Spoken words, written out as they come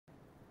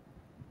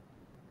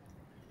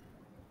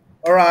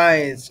All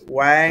right,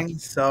 Wang.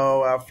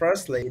 So,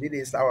 firstly, this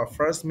is our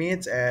first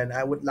meet, and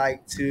I would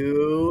like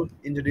to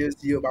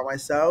introduce you about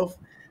myself.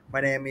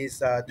 My name is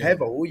Thế Yeah.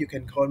 Vũ. You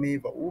can call me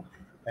Vũ,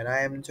 and I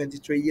am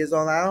 23 years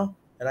old now,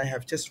 and I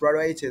have just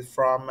graduated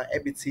from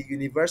FPT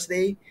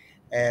University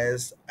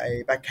as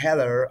a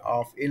Bachelor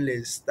of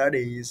English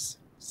Studies.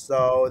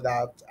 So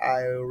that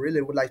I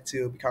really would like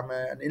to become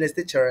an English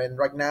teacher, and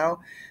right now,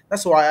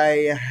 that's why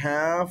I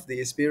have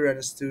the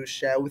experience to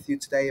share with you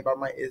today about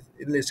my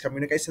English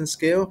communication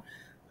skill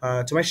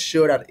to make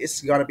sure that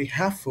it's gonna be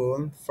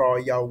helpful for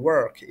your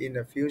work in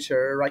the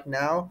future right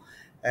now.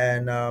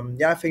 And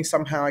yeah, I think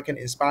somehow I can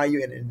inspire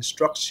you and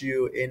instruct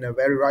you in a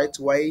very right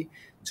way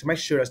to make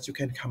sure that you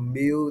can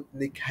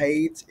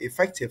communicate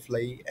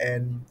effectively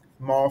and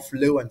more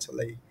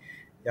fluently.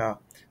 Yeah.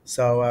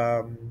 So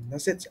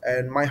that's it.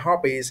 And my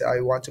hobbies, I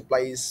want to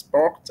play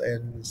sport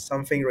and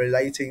something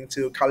relating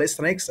to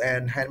calisthenics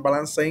and hand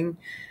balancing,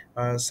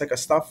 such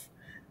as stuff.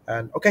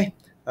 And okay,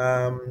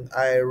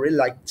 I really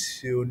like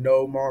to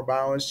know more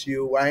about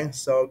you, Wang.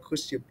 So could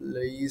you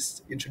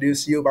please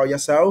introduce you about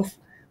yourself,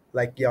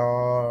 like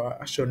your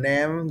actual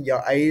name,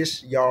 your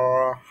age,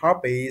 your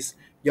hobbies,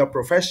 your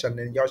profession,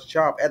 and your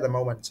job at the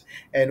moment,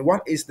 and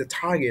what is the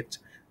target,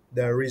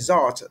 the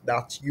result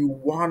that you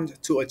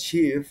want to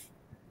achieve?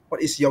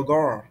 What is your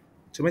goal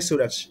to make sure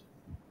that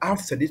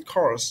after this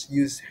course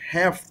you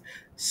have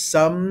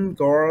some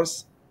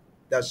goals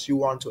that you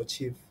want to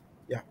achieve?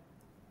 Yeah,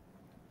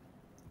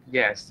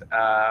 Yes.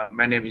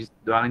 My name is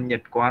Doan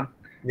Nhật Quang.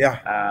 yeah.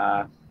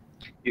 Uh,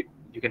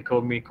 you can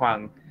call me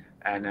Quang,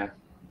 and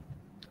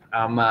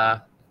I'm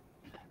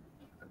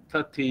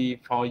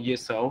 34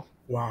 years old.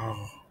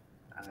 Wow.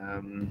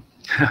 Um,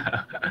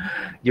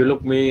 you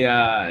look me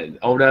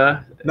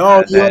older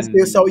No, you are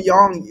still so than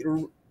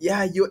young.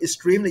 Yeah, you're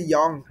extremely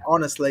young.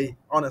 Honestly,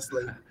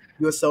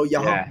 you're so yeah.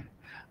 young. Yeah,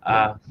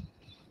 Uh,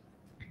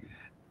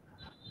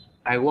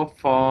 I work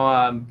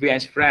for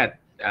VH Fred.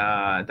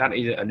 That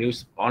is a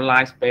news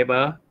online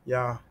paper.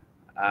 yeah.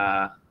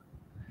 Uh,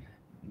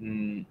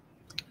 mm,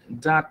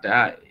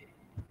 that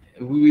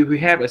we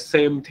have a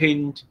same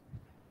thing.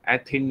 I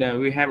think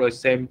we have a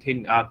same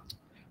thing.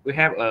 We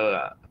have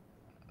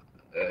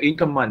in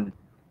common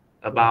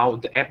Wow.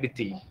 about the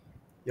FPT.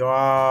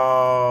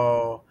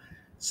 Wow.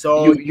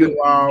 So You you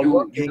you are you you,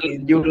 working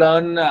in. you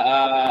learn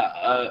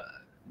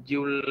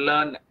you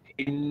learn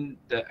in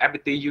the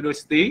FPT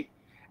University,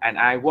 and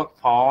I work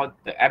for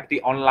the FPT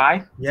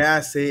Online. Yeah,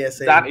 I see.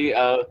 That is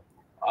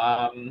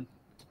um,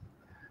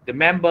 the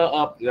member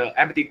of the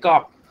FPT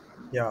Corp.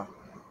 Yeah.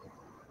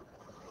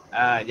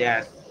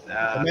 Yes.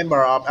 A Uh,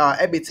 member of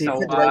FPT so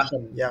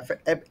Federation. Yeah,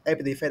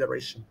 FPT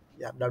Federation.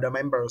 Yeah, the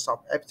members of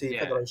FPT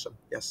yeah, Federation.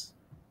 Yes.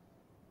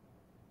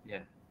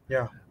 yeah.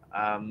 Yeah.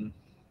 Um,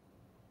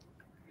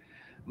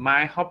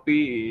 my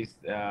hobby is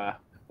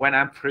when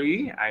I'm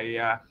free,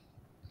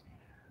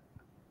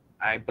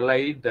 I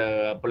play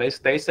the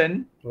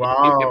PlayStation. If I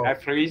Wow.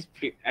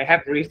 I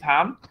have free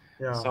time.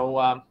 Yeah. So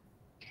uh,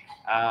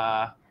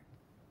 uh,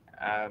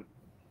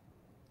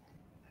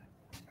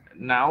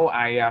 now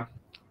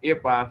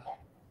if uh,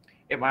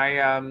 if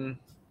I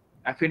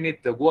finish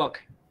the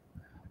work,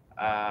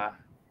 uh,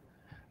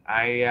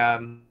 I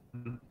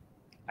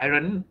I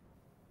run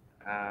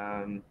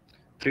um,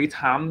 3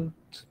 times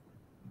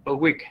per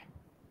week.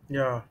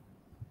 Yeah.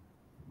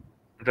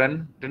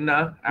 Runner.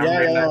 I'm Yeah. Yeah.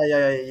 runner. Yeah.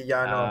 Yeah. Yeah. Yeah.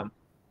 I know. Um,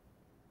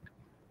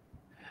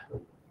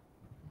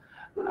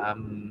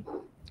 um,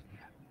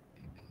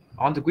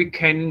 on the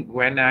weekend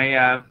when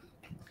I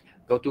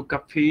go to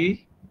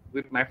cafe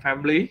with my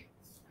family,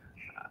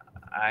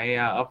 I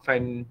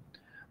often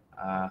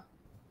uh,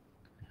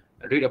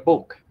 read a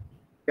book.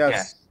 Yes.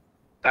 Yes,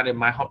 that is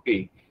my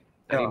hobby.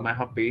 That is Yeah. my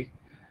hobby.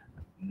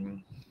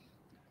 Mm,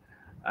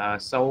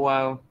 so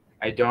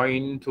I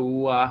joined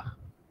to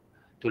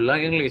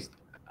learn English.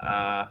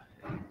 Uh,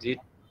 this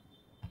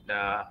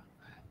uh,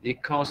 this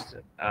course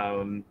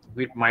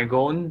with my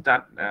goal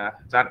that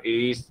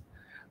is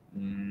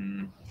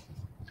um,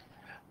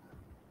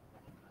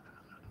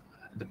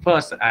 the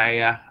first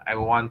I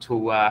want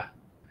to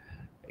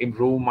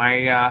improve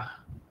my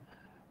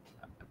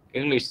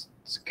English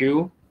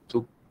skill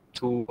to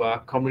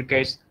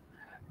communicate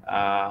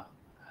uh,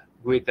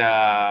 with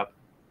a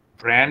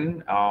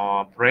friend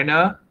or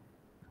trainer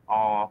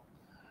or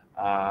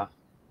uh,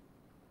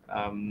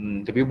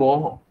 the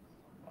people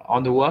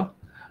on the world.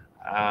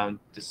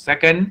 The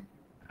second,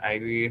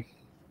 I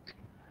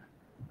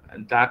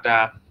that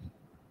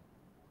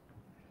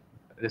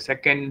the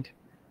second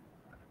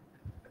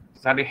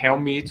that it help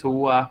me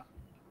to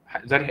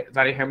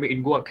that it help me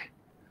in work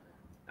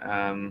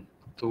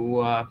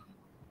to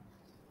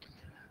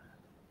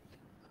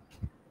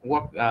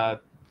work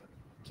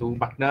to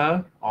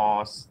partner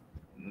or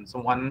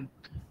someone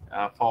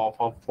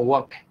for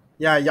work.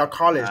 Yeah. Your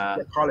college. Uh,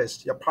 Your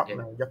college. Your yeah,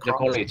 partner. Your your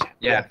college. college,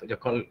 Yeah.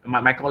 yeah,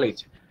 my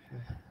college.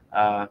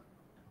 Uh,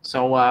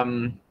 so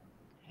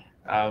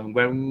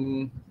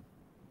when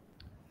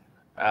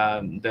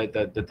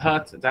the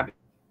third that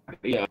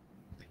is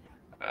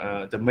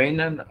the main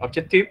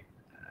objective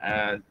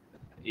uh,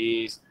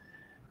 is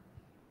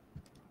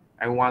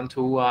I want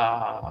to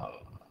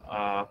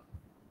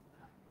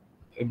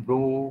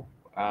improve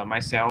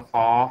myself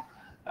for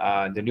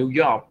the new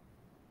job,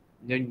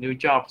 new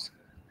jobs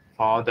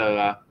for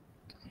the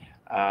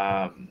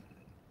um,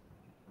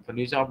 for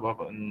new job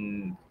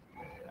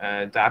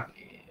that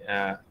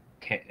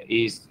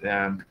is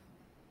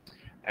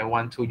I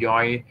want to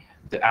join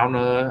the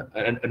owner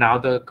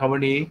another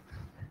company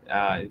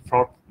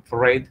for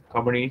foreign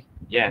company.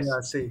 Yeah, Yes,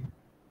 I see.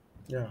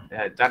 Yeah.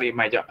 that is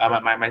my job.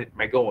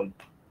 My goal.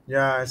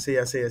 Yeah, I see,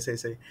 I see, I see, I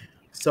see.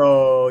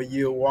 So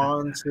you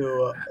want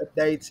to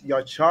update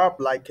your job,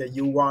 like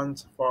you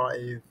want for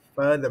a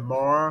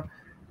furthermore,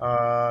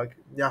 uh,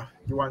 yeah,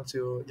 you want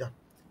to, yeah,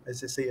 I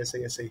see, I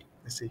see, I see,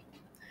 I see.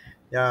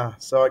 Yeah,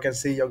 so I can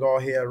see your goal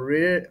here.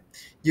 Really,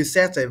 you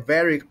set a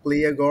very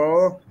clear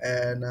goal,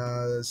 and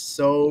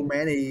so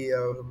many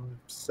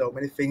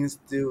things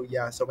to do.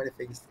 Yeah, so many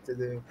things to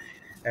do,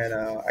 and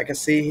I can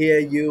see here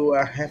you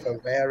have a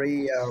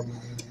very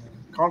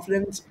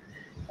confident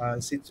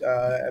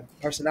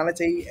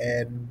personality,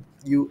 and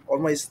you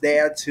always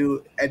there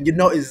to, and you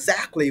know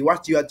exactly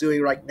what you are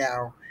doing right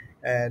now,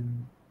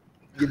 and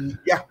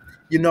yeah,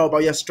 you know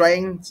about your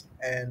strengths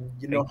and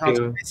you know Thank how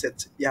to you. fix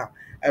it. Yeah,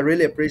 I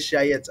really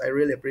appreciate it. I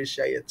really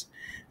appreciate it,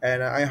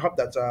 and I hope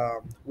that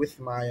with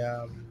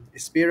my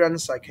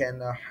experience, I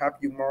can help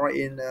you more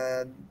in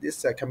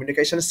this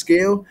communication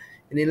skill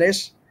in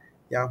English.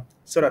 Yeah,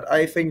 so that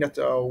I think that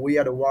we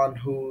are the one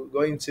who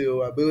going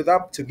to build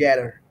up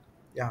together.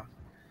 Yeah,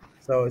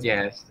 so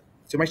Yes.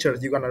 to make sure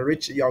that you're gonna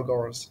reach your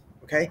goals.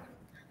 Okay.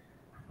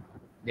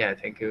 Yeah.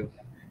 Thank you.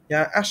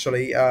 Yeah,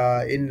 actually,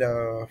 in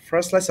the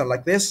first lesson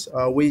like this,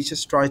 we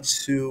just try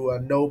to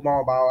know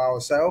more about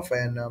ourselves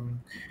and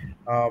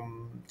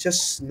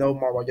just know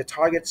more about your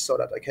targets so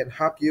that I can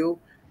help you.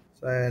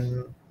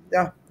 And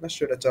yeah, not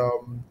sure that.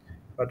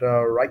 But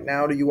right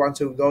now, do you want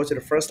to go to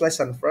the first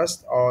lesson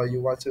first, or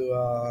you want to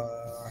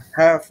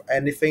have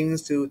anything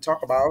to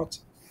talk about?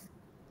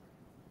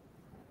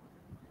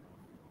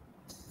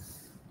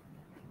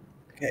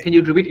 Okay. Can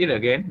you repeat it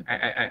again?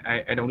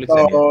 I don't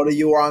listen it. So, do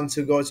you want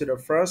to go to the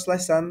first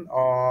lesson,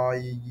 or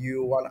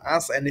you want to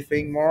ask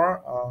anything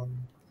more,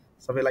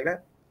 something like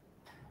that?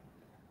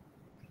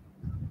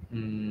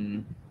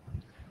 Mm,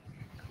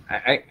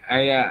 I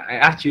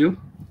asked you.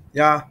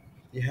 Yeah,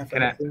 you have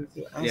Can I? anything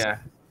to ask? Yeah.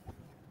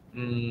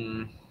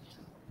 Mm,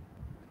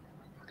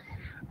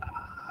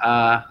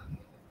 uh,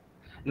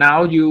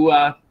 now you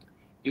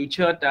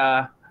should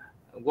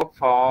work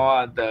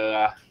for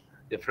the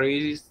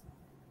free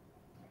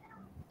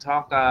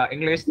talk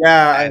English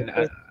Yeah, I and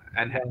yeah,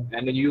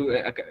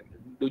 you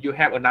do you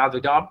have another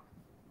job?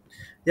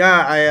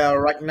 yeah. I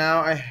right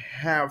now I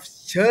have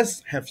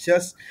just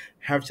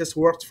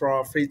worked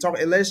for Freetalk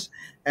English,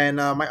 and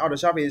my other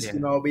job is Yeah.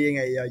 being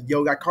a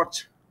yoga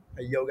coach,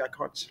 a yoga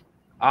coach.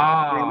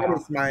 Yeah, that Ah,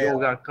 is my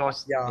yoga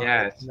course. yeah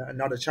Yes.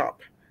 another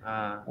job.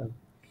 Uh,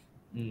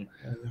 mm.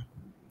 Yeah.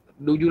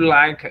 Do you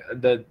like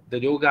the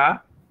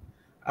yoga?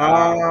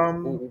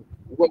 Um.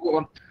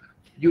 What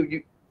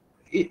you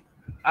it,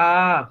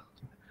 uh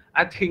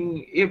I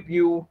think if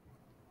you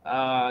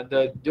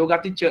the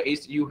yoga teacher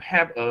is you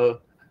have a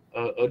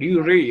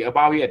degree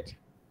about it,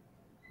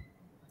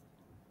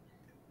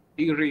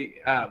 degree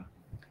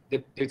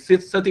the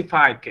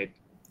certificate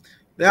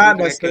Yeah,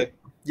 certificate.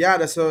 Yeah.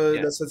 the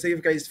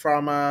certificate is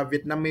from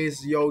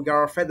Vietnamese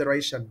Yoga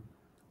Federation.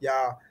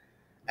 Yeah,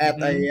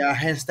 at a Mm-hmm.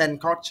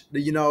 handstand coach. Do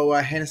you know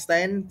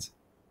handstand?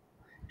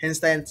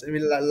 Handstand, I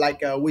mean,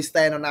 like we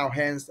stand on our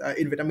hands.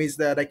 In Vietnamese,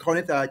 they call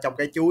it chồng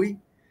cây chuối.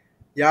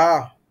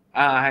 Yeah,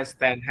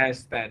 Handstand,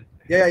 handstand,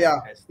 yeah, yeah, yeah.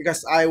 handstand.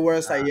 Because I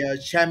was a Uh,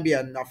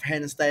 champion of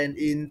handstand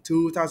in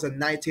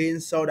 2019,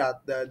 so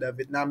that the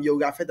Vietnam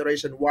Yoga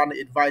Federation want to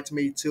invite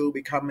me to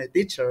become a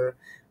teacher,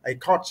 a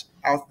coach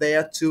out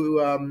there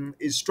to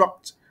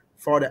instruct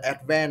for the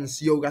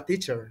advanced yoga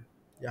teacher.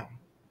 Yeah,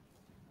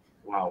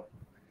 wow.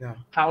 yeah.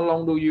 How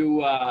long do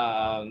you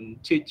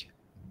teach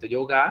the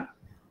yoga?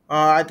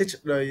 I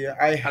teach the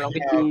I How long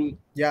did have you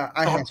yeah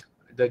I have taught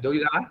the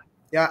yoga?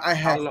 yeah I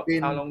have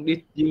How been long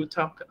did you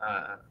talk?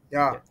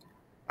 yeah Yeah.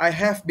 I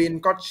have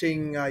been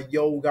coaching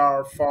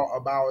yoga for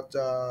about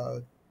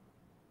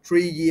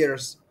 3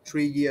 years.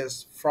 3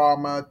 years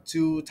from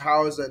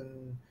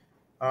 2000.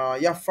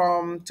 Yeah,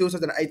 from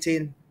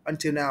 2018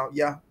 until now.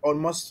 Yeah,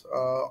 almost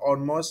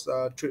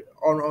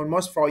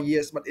 4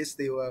 years, but it's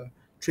still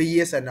 3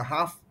 years and a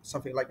half,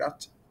 something like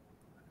that.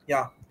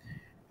 Yeah,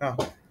 yeah.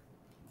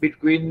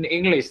 Between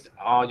English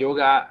or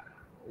yoga,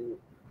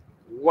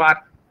 what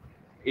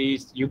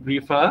is you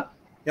prefer?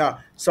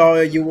 Yeah,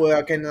 so you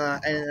can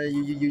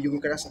you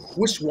can ask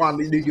which one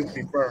do you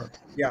prefer?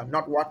 Yeah,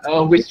 not what.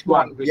 Which Which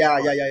one? one? Which Yeah,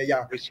 yeah, one? yeah,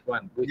 yeah. Which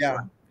one? Which Yeah,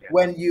 one? Yeah.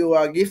 when you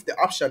give the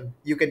option,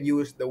 you can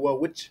use the word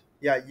which.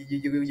 Yeah,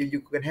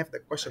 you can have the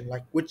question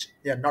like which.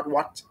 Yeah, not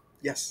what.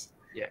 Yes.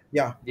 Yeah.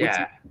 Yeah,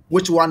 Yeah.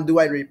 which one do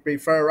I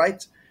prefer,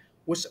 right?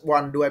 Which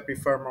one do I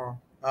prefer more?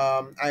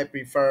 I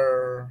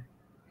prefer,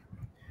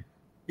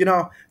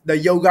 the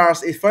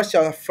yogas is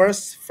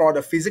first for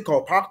the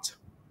physical part,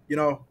 you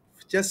know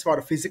just for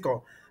the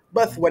physical.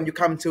 But Mhm. when you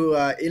come to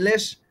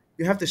English,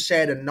 you have to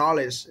share the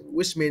knowledge,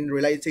 which means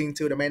relating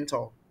to the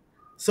mental.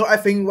 So I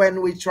think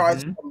when we try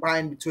to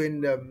combine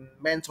between the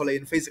mentally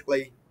and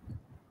physically,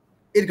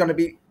 it's gonna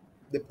be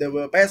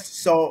the best.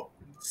 So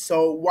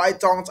why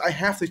don't I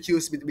have to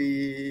choose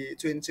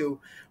between two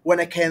when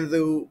I can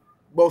do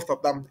both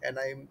of them? And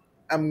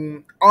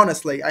I'm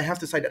honestly, I have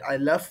to say that I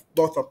love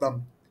both of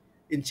them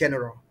in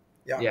general.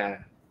 Yeah,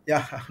 Yeah.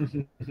 yeah,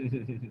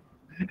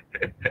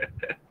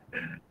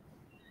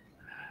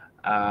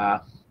 uh,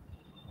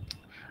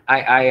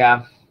 I I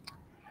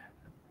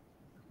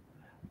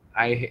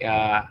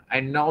uh, I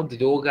know the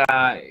yoga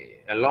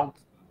a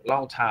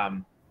long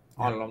time,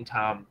 on yeah, a long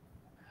time.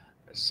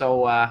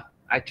 So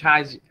I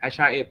try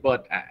it,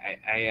 but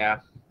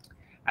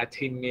I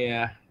think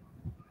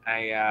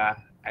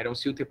I don't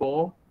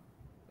suitable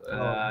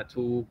oh,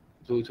 to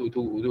to to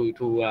to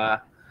to uh,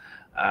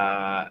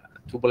 uh,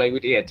 to play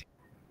with it.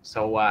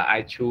 So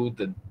I choose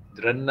the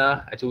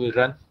runner. I choose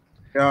run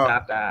yeah,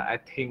 that I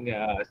think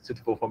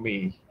suitable for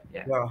me.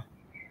 Yeah. yeah.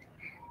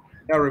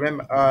 Yeah,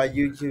 remember,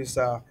 you use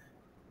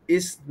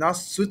it's not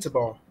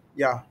suitable.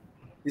 Yeah,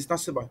 it's not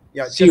suitable.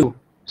 Yeah, just Siêu,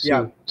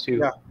 yeah, siêu,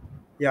 siêu, yeah,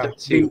 yeah. just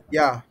siêu.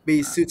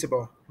 Be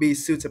suitable. Be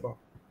suitable.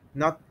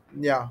 Not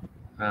yeah,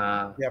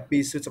 Uh, yeah.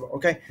 Be suitable.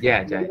 Okay.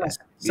 yeah, yeah, Yeah. yeah.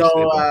 Be So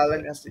suitable.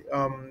 let me ask you.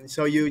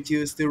 So you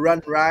choose to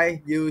run,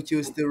 right? You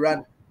choose to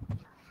run.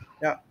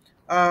 Yeah.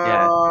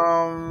 Yeah.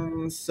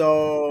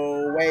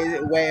 So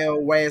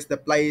where's the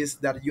place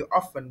that you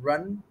often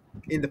run?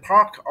 In the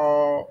park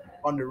or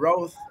on the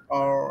road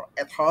or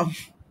at home?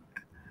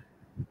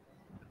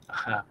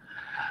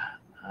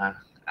 Uh,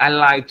 I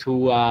like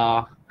to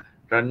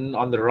run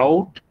on the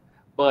road,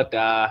 but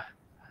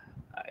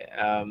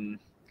um,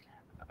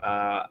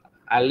 uh,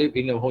 I live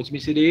in Ho Chi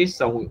Minh City,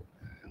 so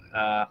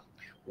uh,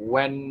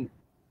 when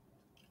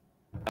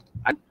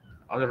I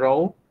on the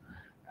road,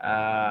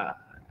 uh,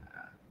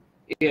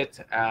 it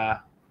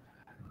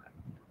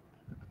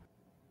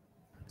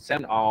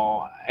 7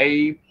 or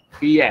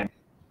 8 p.m.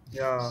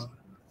 Yeah.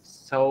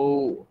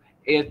 So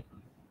it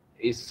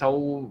is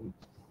so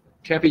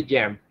traffic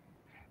jam,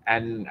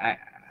 and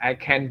I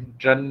can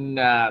run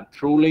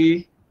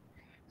truly.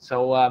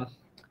 So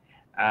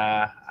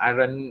I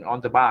run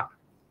on the park,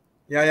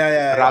 Yeah, yeah,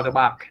 yeah, around yeah. the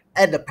park.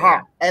 At the Yeah,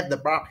 park, at the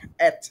park,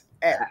 at,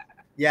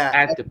 yeah,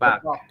 at at the the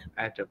park, park.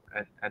 at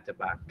the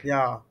park.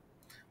 Yeah.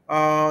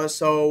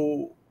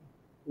 So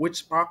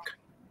which park?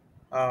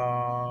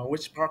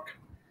 Which park?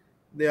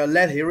 The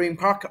Lê Thị Riêng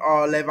Park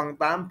or Lê Văn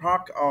Tám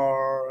Park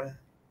or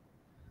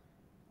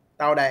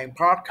Tao Đàn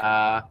Park?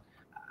 Uh,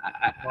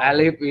 I Oh.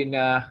 live in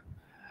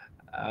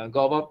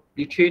Government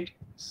District,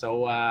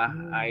 so I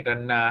Mm.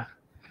 run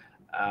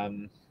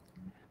um,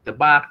 the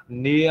park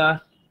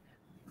near,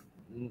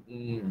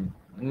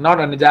 not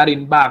on the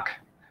Jardin Park,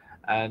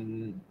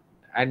 and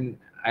and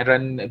I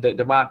run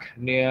the park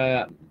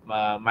near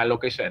my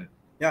location.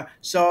 Yeah.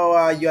 So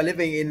you are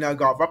living in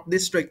Gò Vấp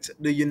district.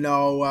 Do you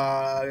know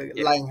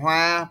Yeah. Làng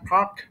Hoa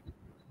Park?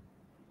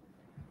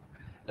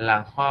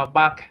 Làng Hoa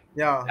Park.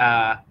 Yeah.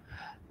 Uh,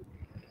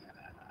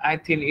 I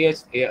think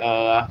it's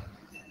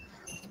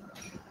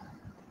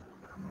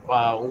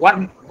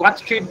what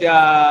street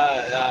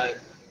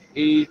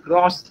he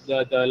crossed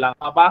the Làng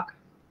Hoa Park?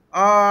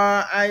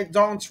 I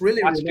don't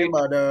really What street?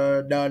 remember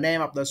the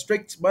name of the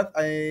street, but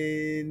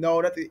I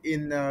know that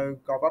in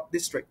Gò Vấp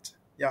district.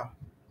 Yeah,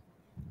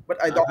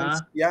 but I Uh don't.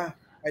 huh. Yeah,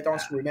 I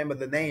don't remember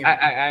the I name.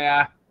 I I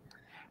uh,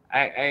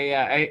 I I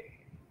uh, I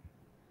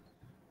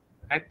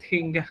I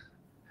think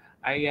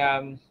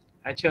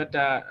I should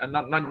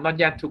not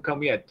yet to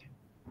come yet.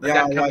 Not Yeah,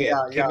 yet yeah, come yeah,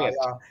 yet. yeah, Came yet.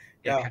 yeah,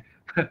 Yeah. yeah,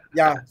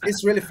 yeah.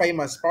 It's really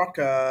famous park.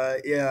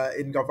 Yeah,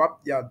 in Gò Vấp.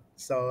 Yeah.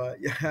 So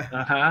yeah.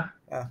 Uh huh.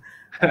 Uh,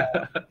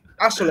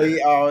 Actually,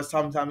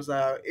 sometimes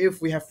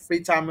if we have free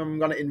time, I'm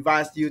gonna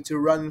invite you to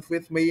run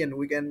with me, and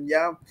we can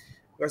yeah,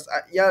 because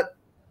yeah,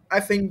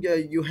 I think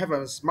you have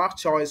a smart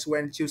choice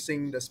when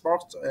choosing the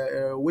sport,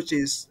 which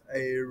is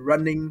a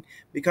running,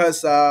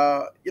 because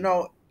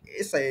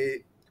it's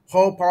a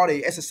whole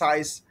body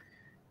exercise.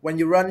 When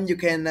you run, you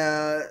can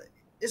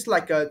it's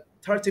like a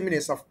 30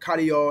 minutes of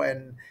cardio,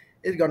 and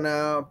it's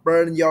gonna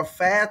burn your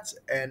fat,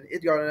 and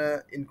it's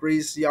gonna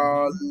increase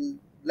your Hmm.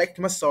 leg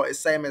muscle, it's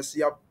same as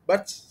your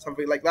butt,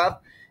 something like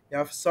that.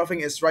 Yeah,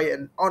 surfing is right,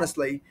 and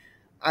honestly,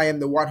 I am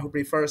the one who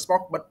prefers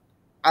sport, but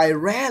I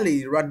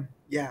rarely run.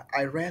 Yeah,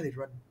 I rarely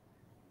run.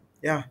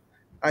 Yeah,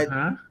 Uh I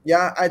huh.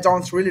 yeah, I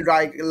don't really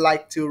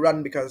like to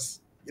run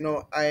because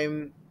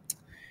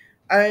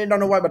I don't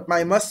know why, but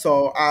my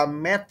muscle are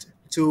meant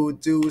to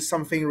do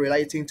something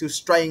relating to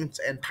strength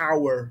and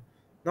power,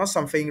 not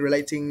something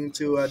relating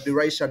to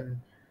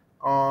duration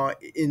or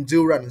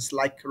endurance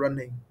like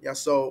running. Yeah,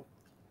 so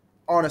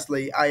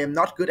honestly, I am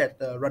not good at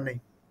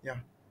running. Yeah,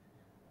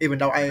 even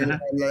though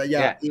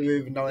yeah, Yeah.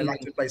 even though I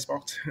like Mm, to play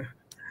sport.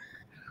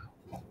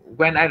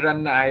 when I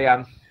run,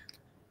 I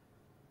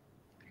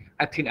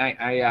think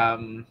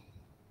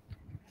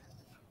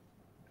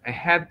I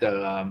had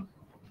the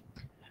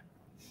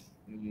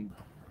mm,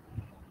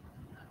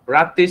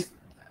 practice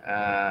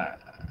uh,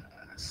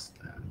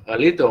 a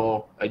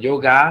little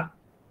yoga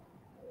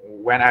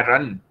when I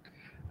run.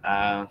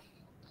 uh,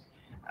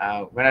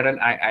 when I run,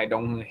 I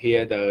don't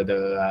hear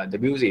the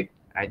music.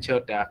 I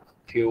just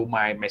feel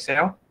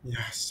myself.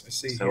 Yes, I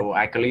see here. So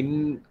I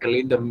clean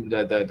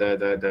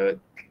the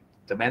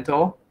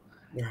mental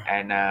Yeah.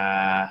 and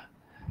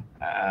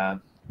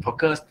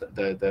focus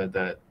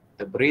the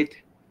breath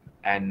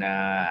and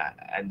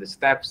the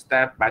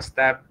step by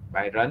step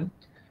by run.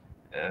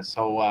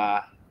 So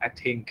I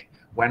think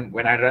when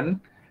I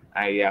run,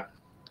 I uh,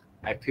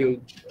 I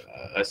feel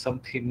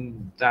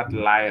something that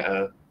like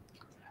uh,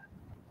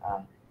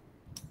 uh,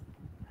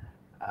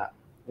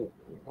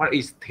 what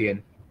is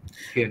thiền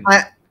thiền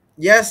I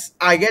yes,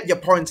 I get your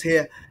point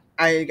here.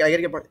 I get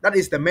your point. That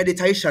is the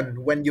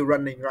meditation when you're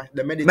running, right?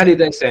 The meditation.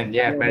 meditation,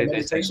 yeah, Yeah, the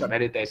meditation, meditation.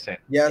 meditation,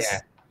 yeah,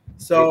 Yes.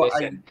 So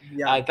I meditation.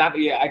 yeah. That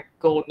yeah, I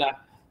call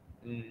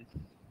um,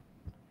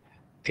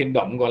 thiền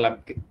động, gọi là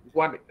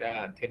what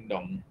thiền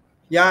động,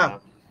 Yeah,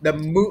 the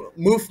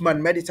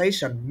movement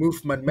meditation,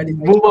 movement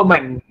meditation.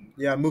 movement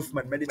Yeah,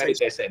 movement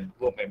meditation. meditation,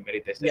 movement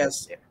meditation,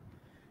 Yes. yeah.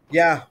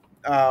 Yeah,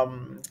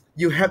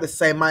 you have the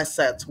same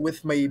mindset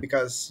with me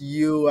because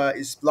you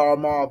explore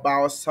more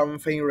about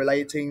something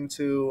relating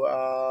to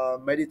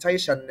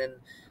meditation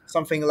and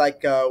something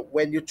like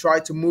when you try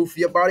to move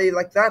your body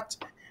like that.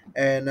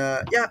 And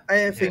yeah,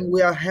 I Yeah. think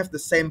we are have the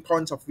same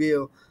point of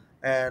view.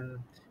 And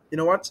you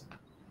know what?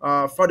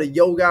 For the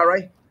yoga,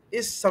 right?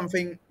 It's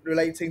something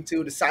relating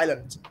to the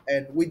silence,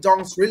 and we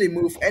don't really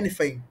move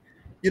anything.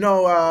 You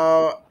know,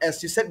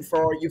 as you said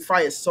before, you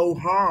find it so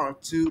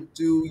hard to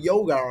do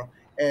yoga,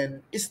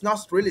 and it's not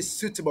really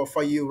suitable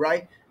for you,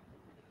 right?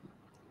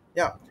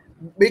 Yeah,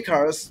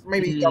 because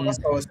maybe your Mm,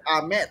 muscles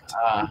are meant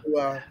uh,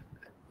 to.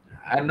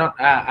 I'm not.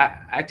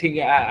 I think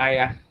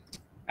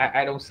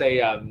I don't say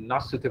not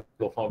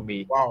suitable for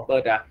me, Wow.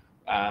 but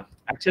I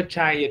just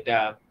try it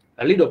a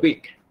little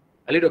bit,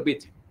 a little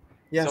bit.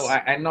 So Yes.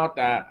 I not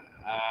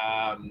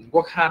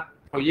work hard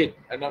for it.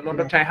 I not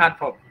Yeah. try hard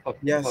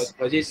Yes.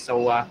 for this.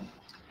 So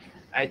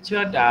I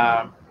just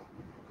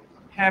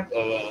have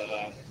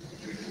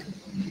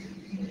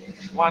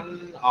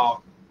one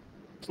or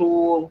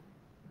two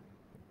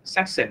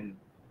section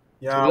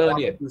to Yeah. learn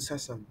One or it. two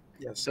sessions.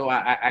 Yes. So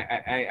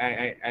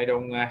I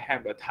don't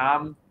have a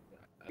time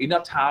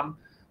enough time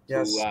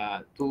Yes.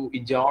 to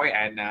enjoy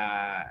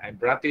and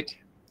practice.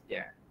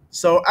 Yeah.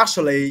 So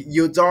actually,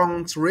 you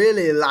don't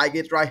really like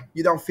it, right?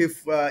 You don't feel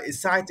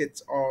excited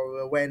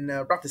or when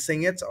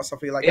practicing it or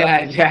something like that.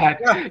 Yeah, yeah,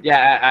 Yeah.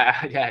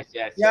 yes,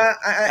 yes, yes.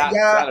 Yeah, yeah,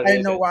 That's the I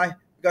know reason. why.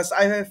 Because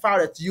I have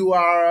found that you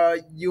are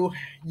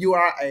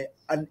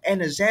an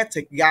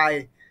energetic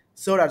guy,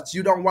 so that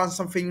you don't want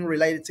something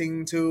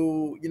relating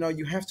to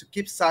you have to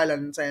keep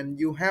silent and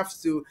you have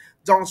to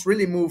don't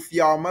really move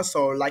your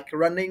muscle like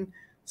running,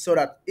 so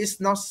that it's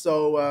not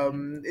so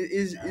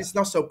it's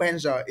not so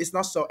danger, it's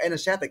not so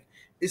energetic,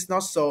 it's not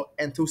so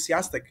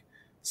enthusiastic.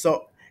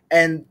 So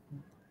and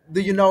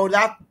do you know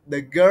that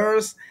the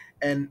girls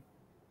and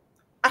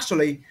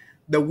actually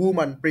the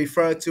women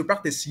prefer to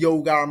practice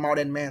yoga more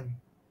than men.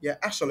 Yeah,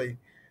 actually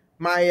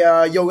my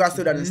yoga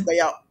students, Mm-hmm. they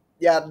are,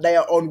 yeah, they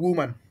are own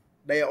women,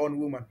 they are own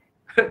women.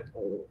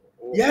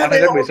 Yeah, One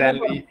they hundred are own percent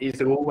women.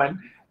 is a woman.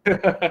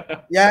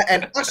 Yeah,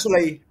 and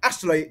actually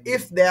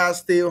if they are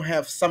still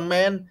have some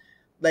men,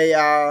 they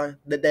are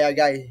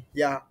gay.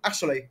 Yeah,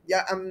 actually,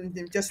 yeah, I'm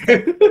just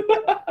telling you.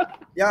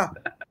 Yeah,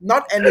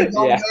 not any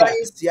young Yeah.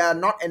 guys, yeah,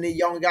 not any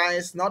young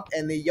guys, not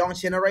any young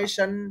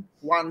generation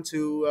want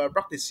to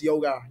practice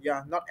yoga.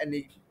 Yeah, not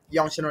any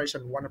young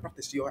generation want to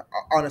practice yoga,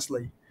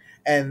 honestly.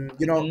 And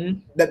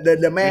Mm-hmm.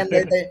 the men,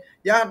 they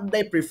yeah,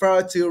 they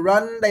prefer to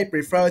run, they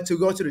prefer to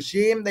go to the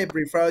gym, they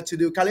prefer to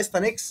do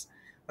calisthenics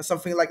or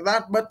something like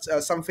that. But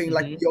something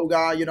like Mm-hmm.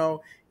 yoga,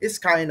 it's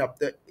kind of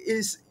the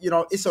is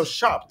it's so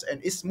sharp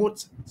and it's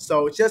smooth,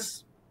 so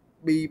just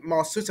be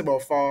more suitable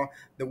for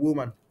the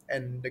woman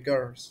and the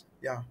girls.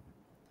 Yeah.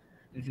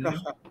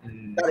 Mm-hmm.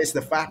 That is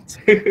the fact.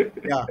 Mm.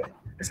 Yeah.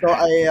 So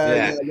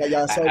Yeah.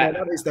 yeah. So I,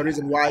 that is the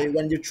reason why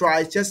when you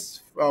try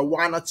just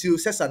one or two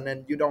session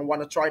and you don't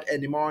want to try it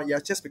anymore. Yeah,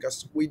 just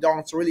because we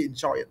don't really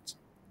enjoy it.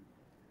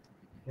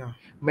 Yeah.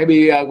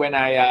 maybe uh, when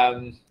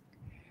I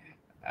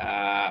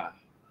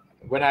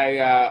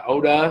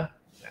older,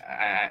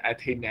 I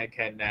think I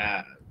can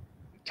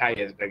try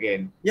it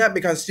again. Yeah,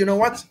 because you know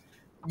what,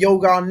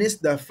 yoga needs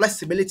the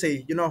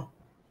flexibility.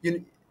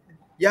 You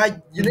yeah,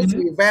 you need to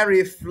Mm-hmm. be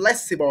very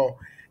flexible,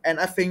 and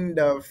I think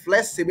the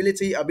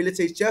flexibility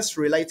ability is just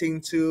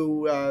relating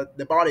to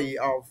the body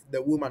of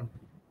the woman.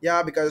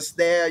 Yeah, because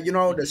their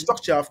the Mm-hmm.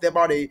 structure of their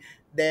body,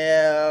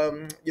 their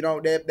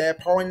their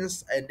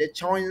points and their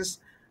joints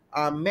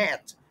are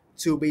meant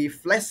to be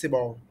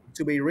flexible,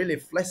 to be really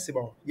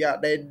flexible. Yeah,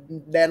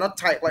 they're not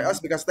tight like Mm-hmm. us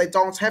because they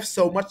don't have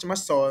so much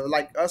muscle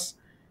like us.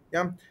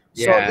 Yeah.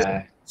 So yeah,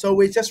 Yeah. so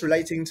we're just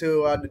relating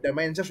to the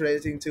main, just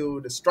relating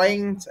to the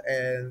strength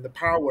and the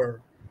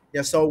power.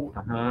 Yeah. So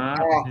Uh-huh.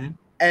 uh, Mm-hmm.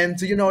 and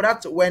do you know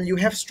that when you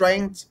have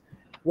strength,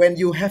 when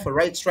you have a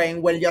right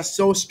strength, when you're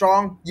so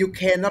strong, you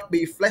cannot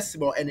be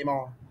flexible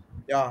anymore.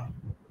 Yeah.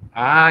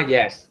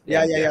 Yes,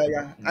 Yeah, yes, yeah,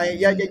 yes.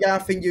 yeah, yeah. I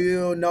think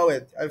you know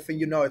it. I think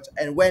you know it.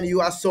 And when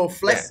you are so Yeah,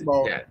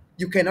 flexible, yeah.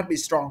 you cannot be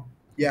strong.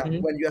 Yeah,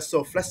 Mm-hmm. when you are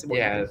so flexible,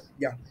 you can. Yes.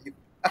 Yeah, you,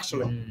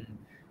 actually, Mm-hmm.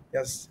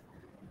 yes.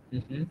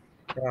 Mm-hmm.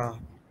 Yeah.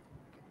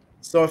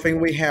 So I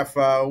think we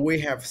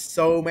have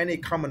so many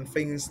common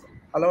things.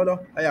 Hello, hello.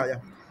 Yeah, yeah.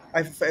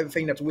 I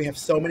think that we have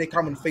so many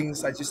common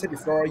things. As you said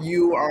before,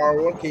 you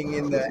are working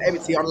in the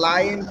FPT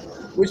Online,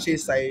 which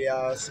is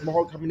a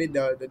small company,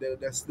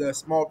 the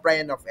small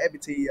brand of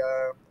FPT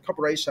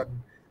Corporation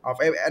of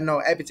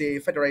no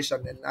FPT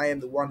Federation, and I am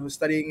the one who's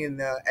studying in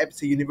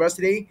FPT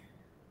University.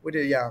 With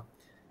yeah.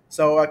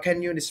 So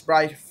can you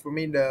describe for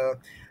me the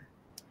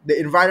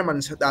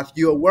environment that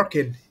you are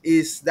working?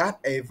 Is that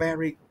a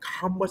very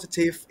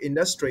competitive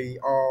industry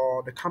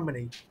or the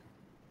company?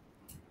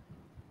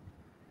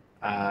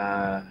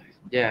 Uh,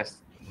 yes.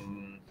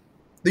 Mm,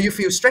 Do you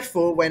feel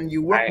stressful when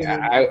you I, working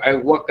in? I I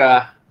work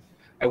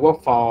I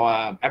work for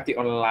FT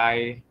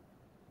Online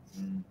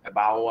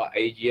about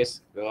 8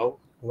 years ago.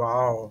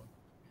 Wow,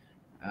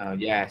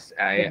 Yes,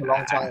 that's a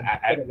long time.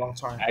 That's a long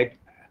time. I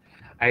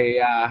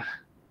I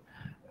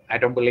I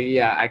don't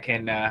believe I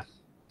can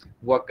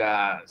work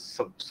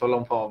so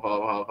long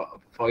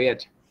for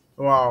it.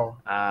 Wow.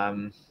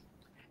 Um,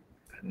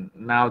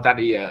 Now that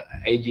is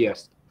 8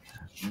 years.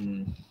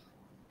 Mm,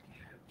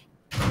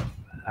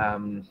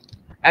 um,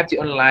 FT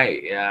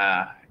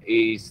Online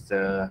is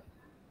the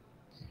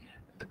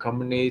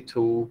company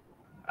to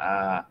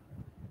uh,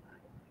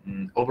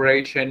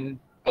 operate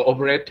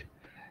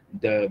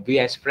the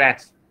VS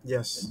Press.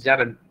 Yes. That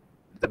are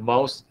the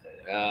most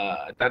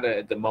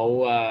the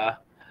most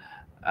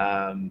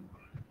um,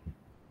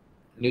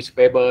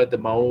 newspaper, the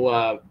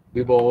most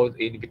people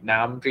in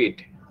Vietnam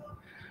read.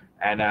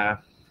 And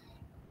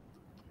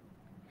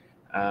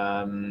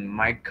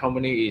my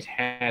company is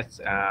has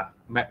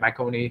my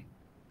company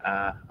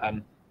uh,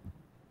 um,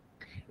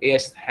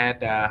 is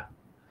had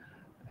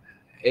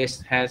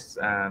it has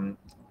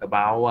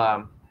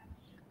about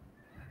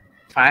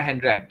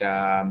 500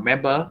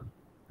 member,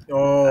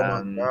 Oh my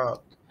um, God.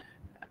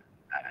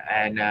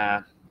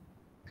 and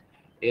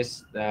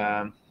it's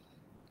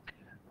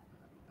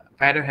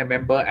 500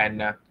 member,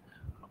 and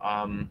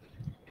um,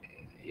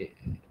 it,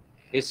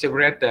 it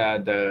separate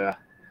the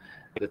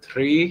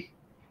three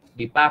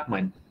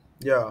department.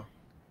 Yeah.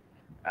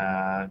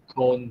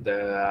 Called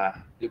the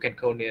you can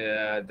call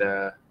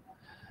the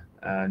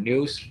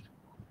news,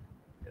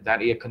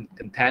 that is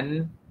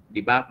content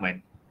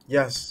department,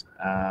 Yes.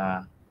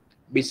 uh,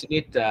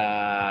 business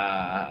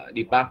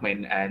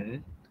department,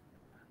 and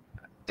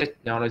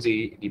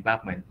technology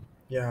department,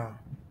 Yeah.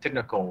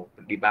 technical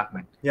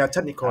department. Yeah.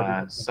 Technical Uh,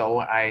 department. so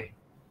I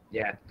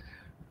yeah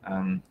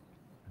um,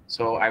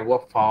 so I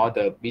work for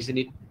the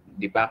business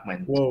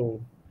department. Whoa.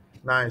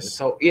 Nice.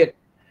 So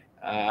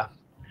uh,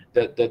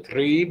 the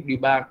three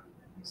debug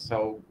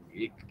so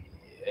it,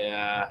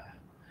 uh,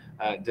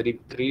 the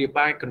three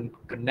debug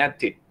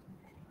connected,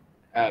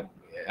 uh,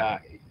 uh,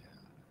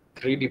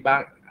 three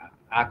debug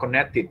are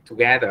connected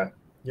together.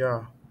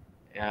 Yeah.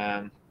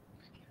 um,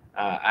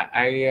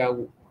 I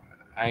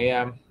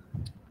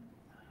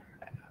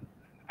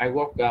I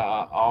work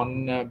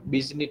on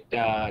business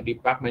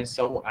department,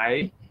 so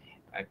I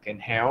can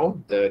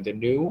help the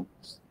new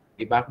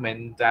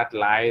department that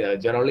like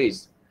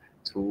journalists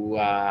to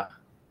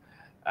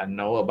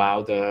know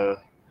about the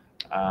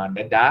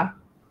data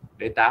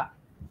data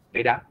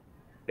data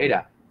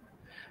data.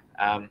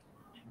 Um,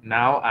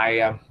 Now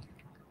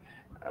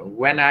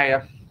when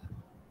I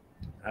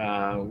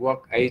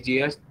work 8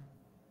 years,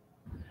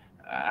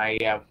 I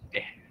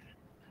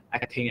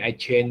I think I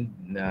changed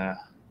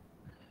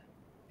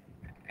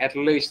at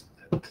least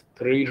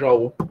three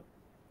role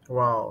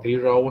Wow. three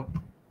role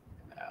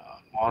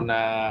on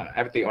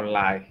FT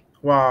Online.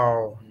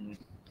 Wow. Mm.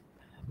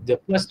 The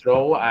first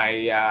role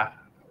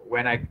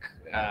when I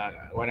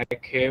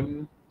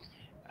came,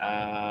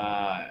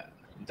 uh,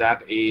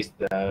 that is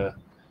the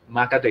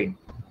marketing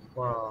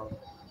Wow.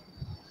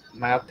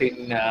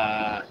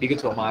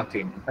 digital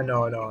marketing, I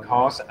know. I know. I know.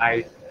 because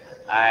I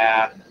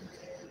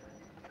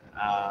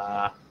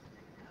uh,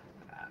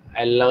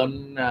 I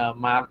learn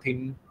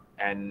marketing,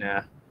 and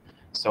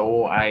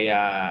so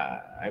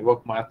I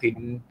work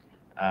marketing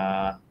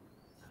uh,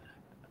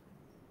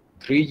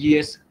 3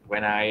 years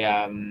when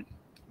I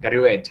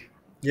graduate.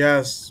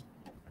 Yes.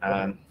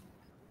 Wow.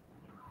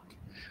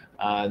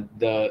 Um,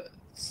 the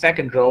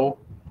second role,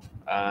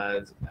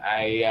 I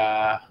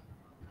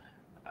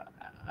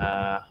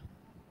uh,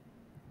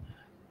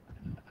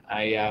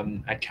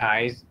 I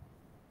tried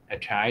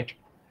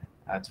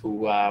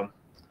to uh,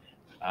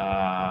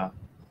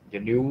 the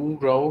new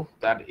role,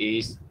 that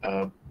is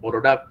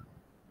product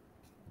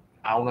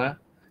owner,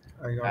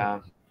 I got it. uh,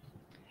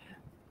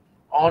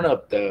 on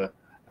of the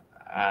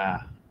uh,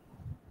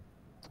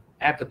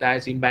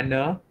 advertising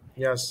banner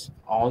Yes.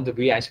 on the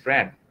VI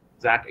spread,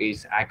 that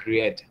is I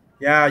create.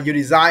 Yeah. You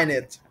design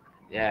it.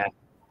 Yeah,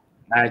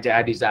 I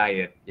design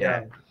it.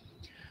 Yeah. Yeah.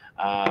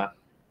 uh,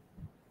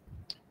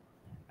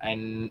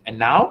 and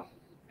now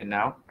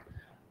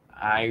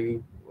I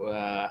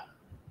uh,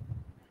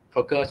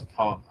 focus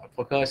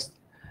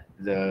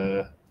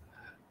the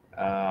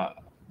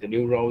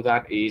new role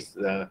that is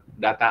the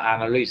data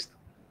analyst,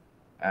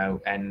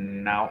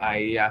 and now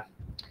I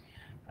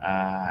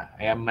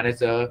am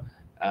manager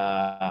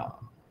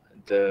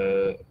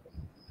the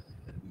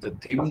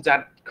team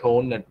that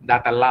called the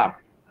data lab.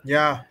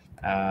 Yeah,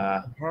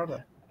 Uh, I've heard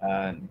that.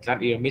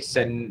 that is a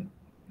mission.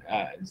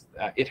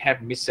 It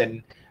have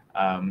mission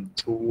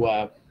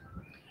to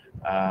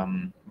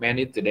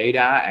manage the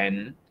data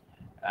and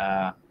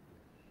uh,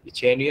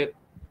 change it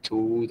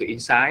to the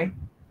insight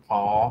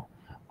for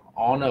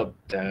all of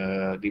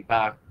the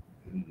department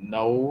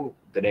know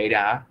the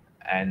data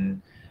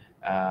and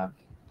uh,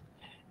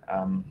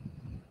 um,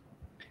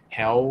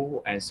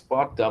 help and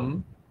support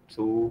them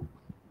to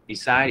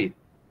decide it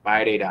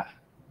by data.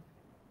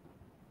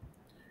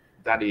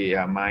 That is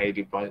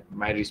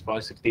my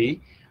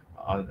responsibility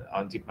on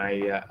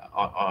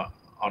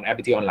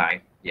FPT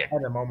Online. Yeah,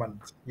 At the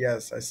moment,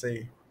 yes, I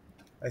see.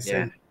 I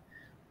yeah. see.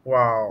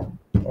 Wow.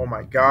 Oh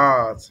my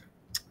God.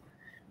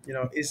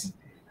 It's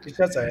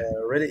just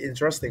really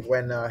interesting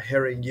when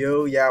hearing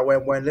you. Yeah,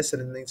 when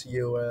listening to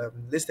you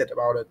listed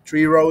about the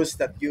three roles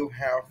that you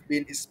have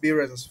been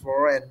experienced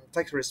for and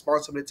take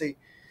responsibility.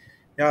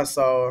 Yeah.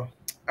 So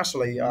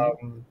actually,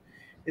 Mhm.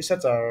 it's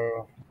such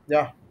a,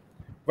 yeah,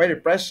 very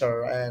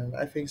pressure, and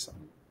I think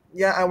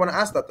yeah, I want to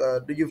ask that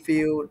do you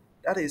feel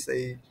that is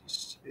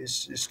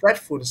is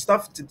stressful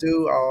stuff to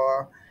do,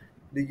 or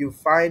do you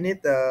find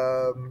it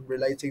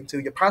relating to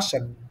your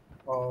passion,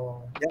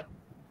 or yeah,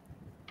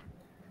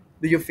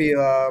 do you feel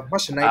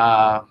passionate,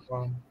 Uh,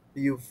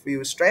 do you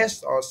feel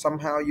stressed, or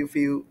somehow you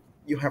feel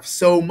you have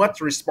so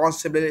much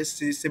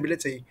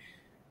responsibility,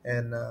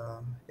 and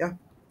yeah,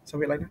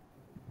 something like that.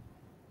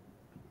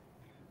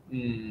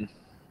 mm,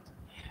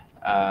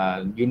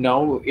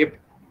 if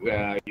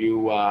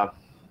you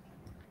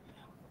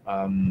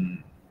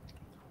um,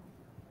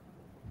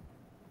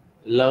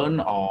 learn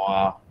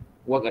or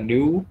work a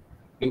new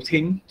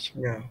thing,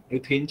 Yeah. new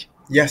thing,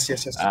 Yes,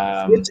 yes, yes.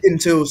 um,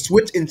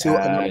 Switch into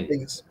uh, another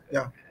things.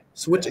 Yeah.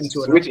 Switch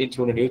into another. switch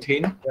into the new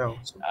thing. Yeah.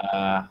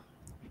 Uh,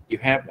 you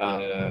have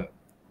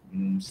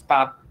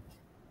start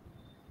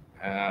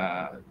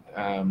uh,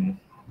 um,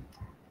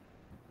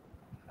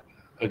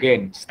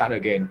 start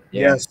again.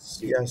 Yeah, Yes,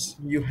 yes.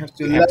 You have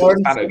to you have to learn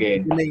start from the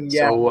again. beginning.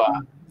 Yeah. So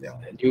Yeah.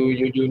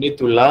 you need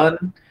to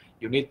learn.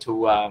 You need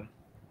to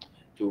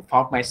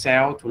force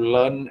myself to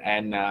learn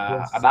and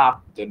Yes.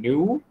 adapt the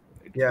new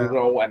Yeah.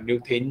 role and new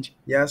things.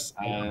 Yes.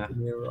 Uh,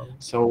 Adapting your own.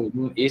 so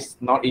it's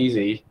not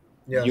easy.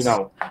 Yes.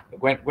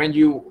 When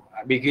you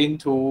begin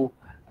to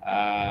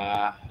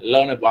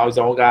learn about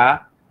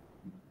yoga,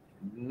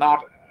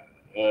 not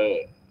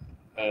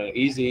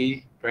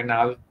easy right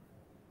now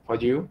for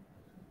you.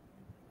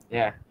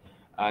 Yeah.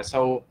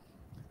 So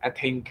I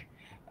think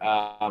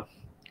uh,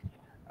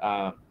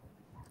 uh,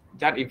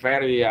 that is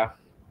very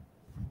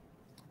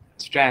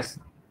stress.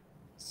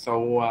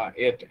 So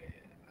it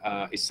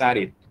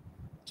excited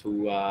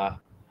to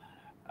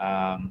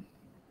um,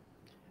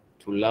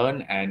 to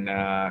learn and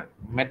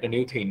make the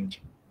new thing.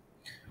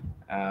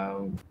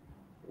 Uh,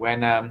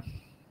 when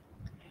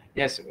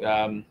yes,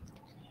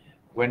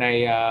 when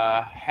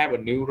I have a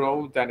new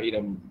role that is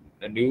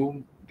a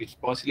new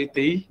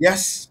responsibility,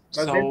 Yes.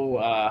 That's it.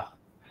 so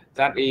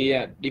that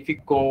is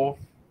difficult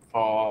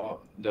for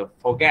the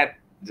forget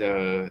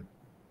the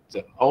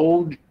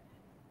old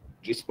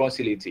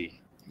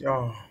responsibility.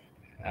 Oh.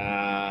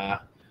 Uh,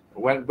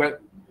 when when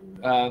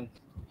uh,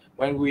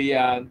 when we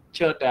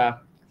just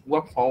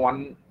work for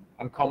one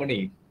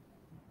company,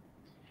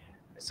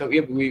 so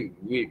if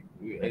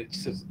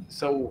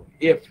so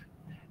if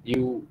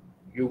you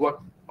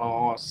work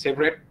for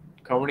separate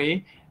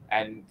company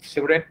and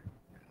separate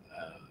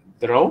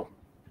the role,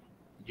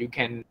 you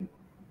can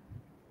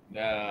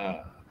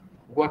uh,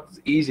 work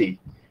easy.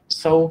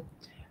 So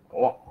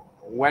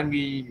when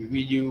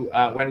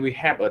we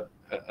have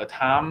a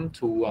time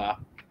to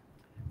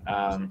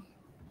um,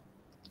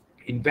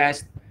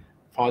 invest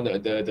for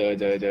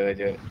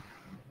the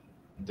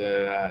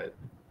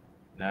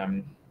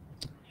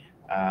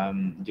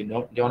um,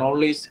 your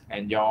knowledge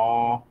and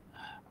your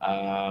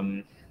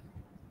um, mm,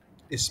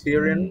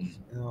 Experience.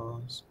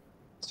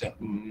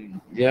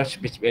 yes,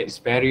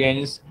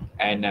 experience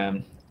and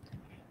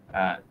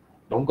uh,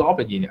 đóng góp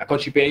là gì nhỉ? Yeah.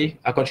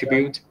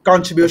 Contribute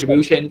Contribution.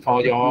 contribution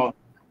for your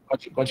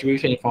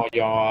contribution for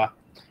your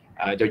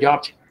job.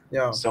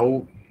 Yeah.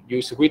 So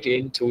you switch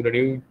into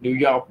the new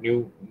job,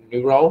 new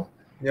role.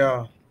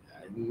 Yeah.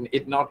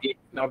 It's not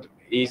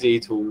easy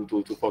to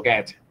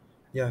forget.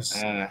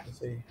 Yes. Uh, I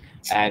see.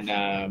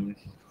 and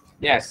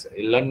yes,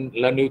 learn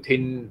new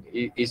thing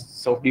is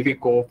so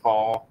difficult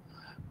for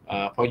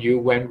you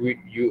when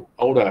you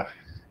older.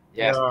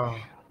 Yes, Yeah.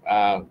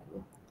 uh,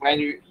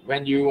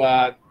 when you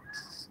are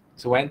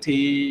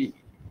 20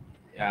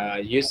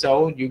 years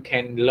old, you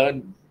can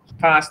learn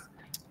fast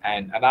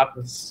and adapt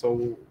Yes.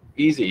 so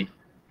easy.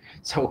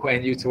 So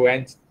when you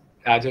 20,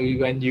 so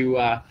when you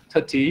are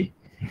 30,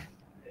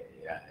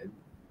 uh,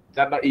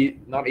 that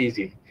not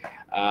easy.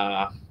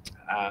 Uh,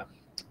 uh,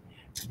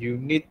 you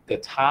need the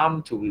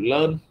time to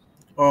learn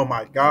Oh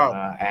my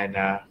God.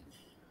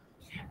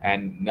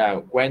 And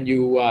when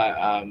you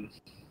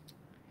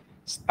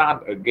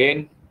start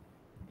again,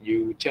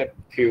 you just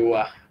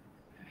feel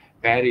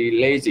very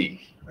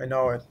lazy. I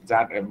know it.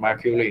 That is my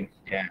feeling.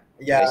 Yeah,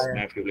 Yeah, that's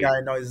my feeling. yeah,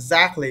 I know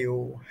exactly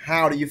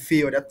how do you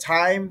feel that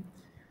time.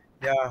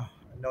 Yeah,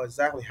 I know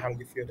exactly how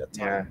you feel that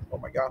time. Yeah. Oh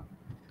my God.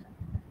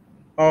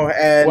 Oh,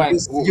 and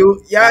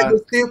When you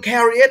still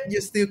carry it,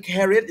 you still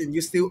carry it, and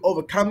you still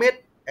overcome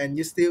it, and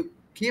you still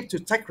keep to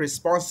take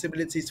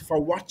responsibilities for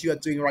what you are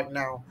doing right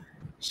now.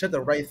 Such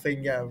the right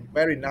thing. Yeah,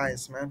 very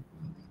nice, man.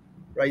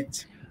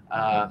 Right.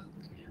 uh,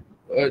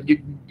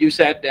 you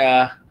said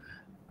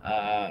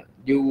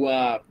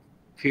you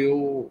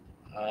feel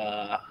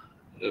uh,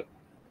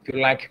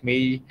 feel like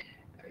me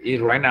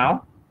is right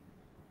now.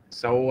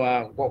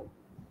 So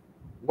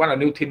what a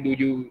new thing do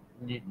you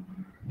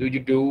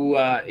do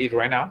it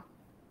right now?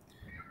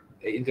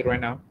 Is it right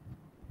now?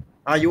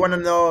 You want to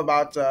know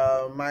about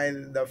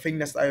the thing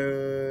that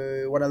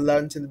I want to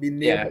learn to be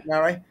new Yeah, right now,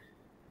 right?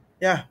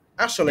 Yeah,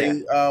 yeah.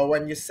 actually,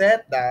 when you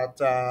said that,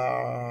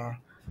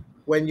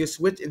 when you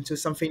switch into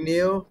something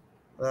new,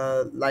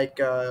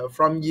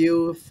 from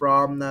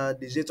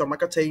digital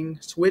marketing,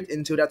 switch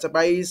into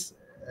database,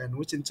 and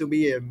switch into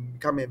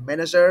become a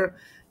manager.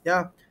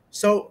 Yeah.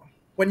 So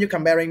when you're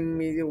comparing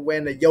me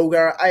when the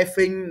yoga, I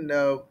think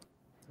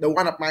the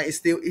one of mine is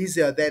still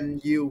easier than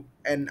you,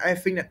 and I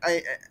think that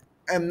I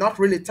am not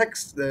really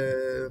takes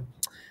the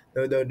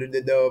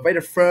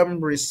very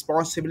firm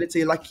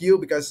responsibility like you,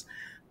 because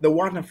the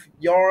one of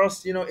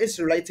yours, is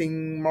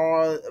relating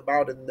more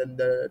about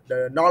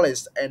the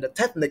knowledge and the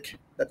technique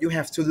that you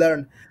have to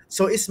learn.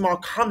 So it's more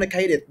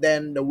complicated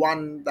than the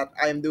one that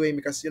I am doing,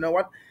 because you know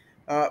what,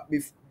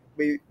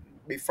 be,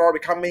 before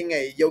becoming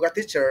a yoga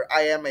teacher,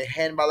 I am a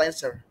hand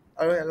balancer.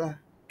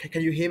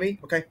 Can you hear me?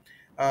 Okay.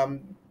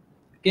 um,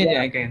 Yeah, yeah,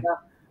 yeah, I can. yeah.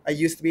 I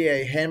used to be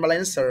a hand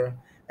balancer,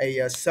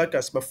 a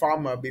circus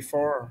performer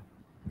before,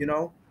 you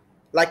know,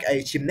 like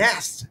a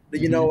gymnast. Do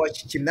you know Mm-hmm. what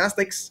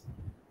gymnastics?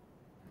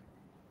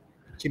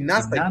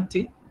 Gymnastics,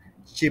 Gymnastic,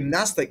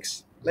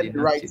 gymnastics. Let me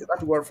write gymnastic.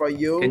 that word for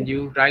Can you.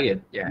 you write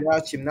it? Yeah, Yeah,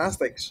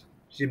 gymnastics,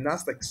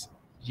 gymnastics.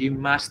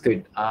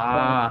 gymnastic.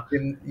 Yeah, Ah,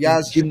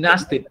 yes.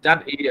 gymnastic.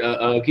 That is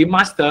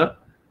gymmaster.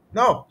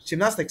 No,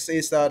 gymnastics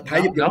is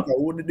thể dục No, dụng no.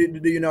 cụ.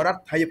 Do you know that?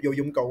 Thể dục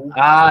dụng cụ.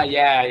 Ah,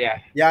 yeah, yeah.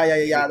 Yeah, yeah,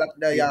 yeah, yeah.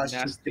 Yeah,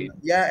 Gymnastic.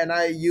 yeah. And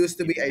I used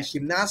to be a Gymnastic.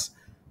 gymnast.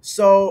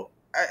 So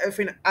I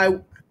think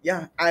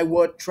I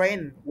would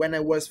train when I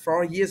was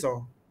 4 years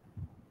old.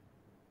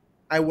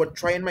 I would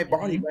train my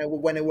body Mm-hmm.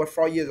 when I was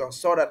 4 years old,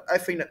 so that I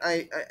think that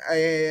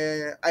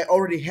I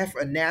already have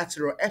a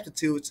natural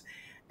aptitude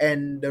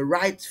and the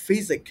right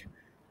physique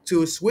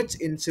to switch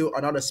into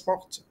another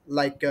sport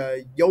like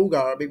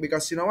yoga,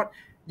 because you know what,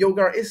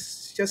 yoga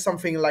is just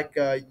something like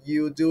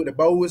you do the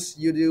pose,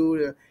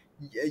 you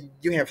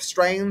have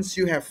strengths,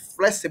 you have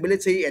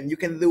flexibility, and you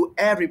can do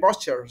every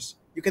postures.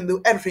 You can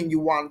do everything you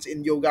want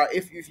in yoga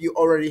if you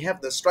already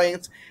have the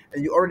strength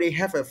and you already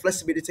have a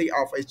flexibility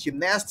of a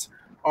gymnast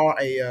or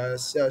a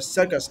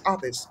circus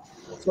artist.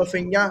 So I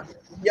think, yeah,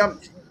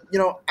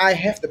 I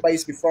have the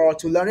base before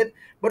to learn it,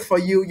 but for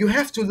you, you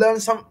have to learn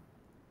some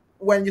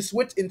when you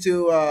switch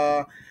into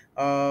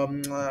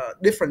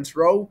different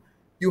role.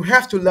 You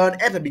have to learn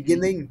at the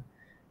Mm-hmm. beginning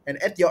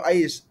and at your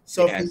age.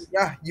 So I think, Yes.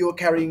 yeah, you're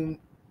carrying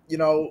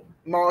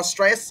more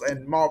stress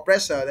and more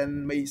pressure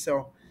than me.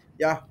 So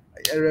yeah,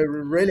 I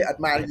really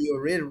admire Yeah. you.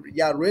 Really,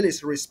 yeah, really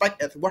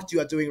respect at what you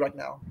are doing right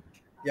now.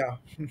 Yeah.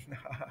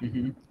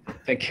 Mm-hmm.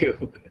 Thank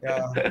you.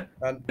 Yeah,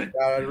 and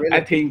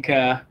I really. think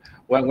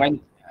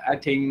when I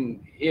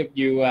think if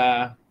you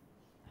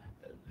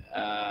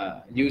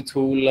you to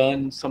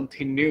learn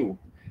something new,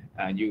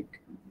 you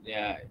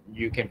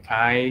you can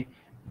find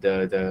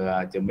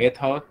the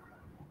method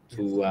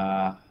Yes.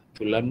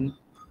 to learn,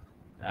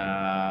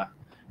 uh,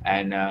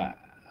 and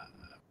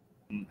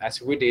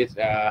as we did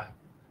at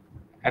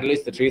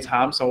least 3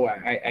 times, so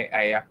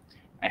I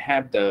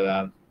have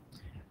the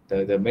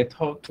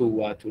method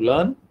to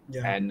learn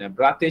Yeah. and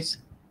practice.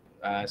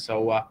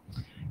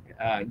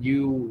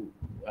 You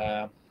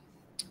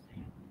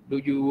do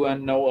you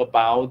know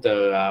about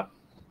the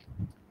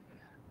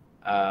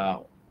uh,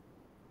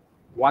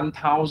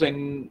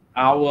 1,000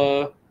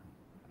 hour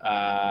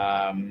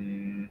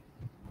um,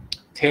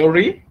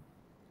 theory?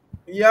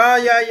 Yeah,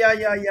 yeah, yeah,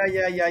 yeah, yeah,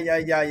 yeah, yeah, yeah,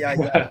 yeah, yeah,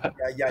 yeah,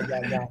 yeah, yeah,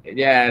 yeah, yeah,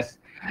 Yes,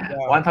 yeah,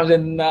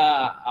 1,000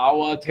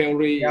 hour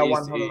theory yeah.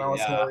 is 100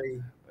 hours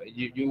theory.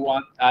 you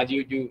want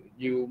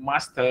you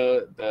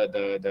master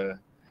the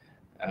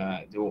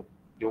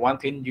one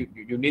thing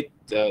you need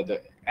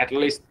the at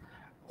least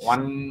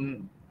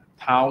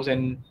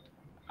 1,000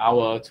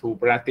 hour to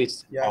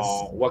practice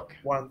Yes, or work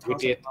one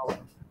with thousand it. hours.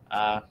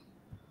 Uh,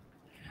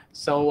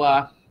 so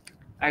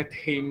I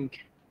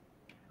think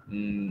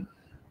mm,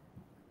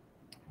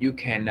 you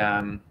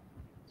can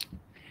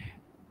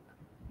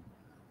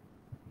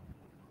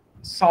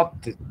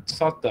sort the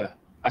sort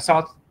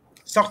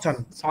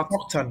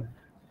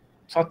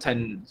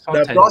Shorten, sort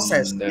shorten the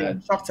process. shorten Yeah,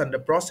 shorten the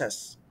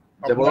process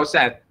of the learning.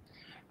 process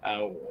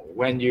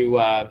when you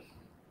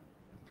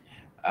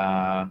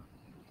uh,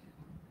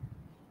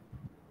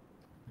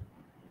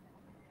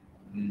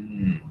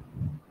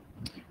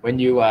 when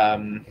you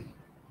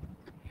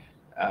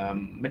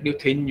make new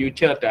thing, you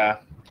just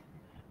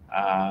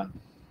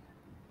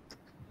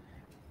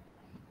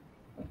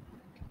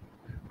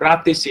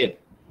practice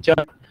it.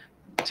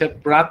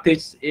 Just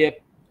practice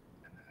it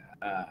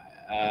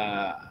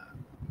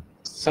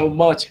so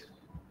much.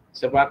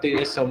 So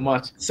practice it so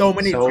much. So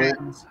many So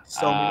times.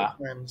 So many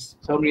times.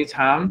 so many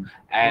times,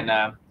 and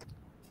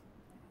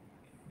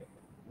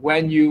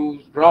when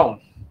you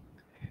wrong,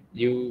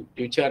 you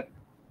just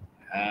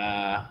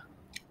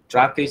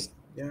practice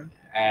Yeah.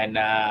 and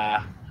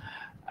and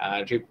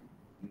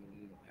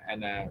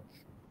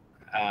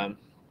um,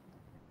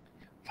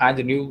 find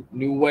a new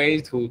way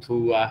to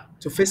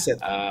To visit.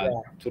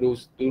 to do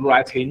the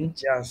right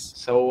things. Yes.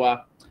 So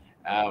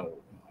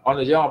on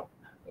the job,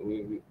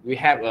 we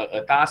have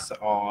a task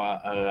or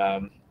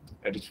a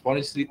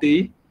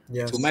responsibility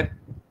to Yes. make.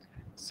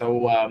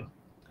 So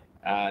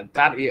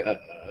that is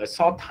a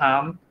short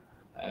time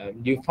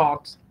you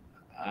force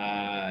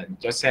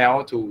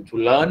yourself to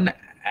learn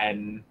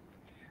and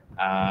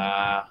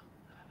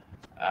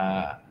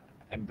uh,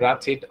 and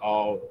practice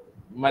or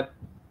make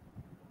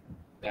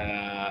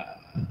uh,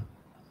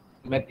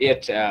 make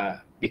it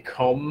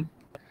become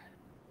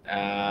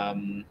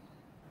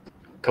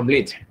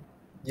complete,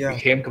 Yeah.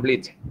 became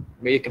complete,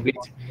 make it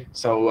complete.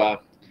 So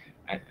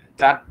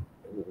that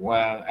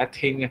I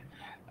think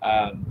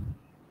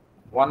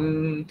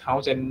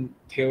 1,000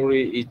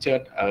 theory is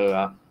just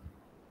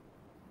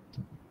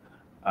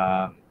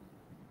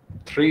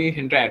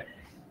 300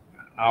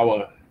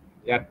 hour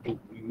that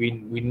we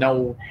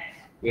know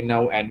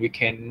and we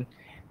can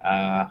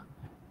uh,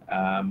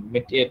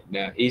 make it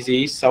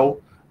easy.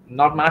 So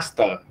not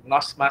master.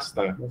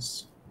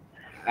 Yes.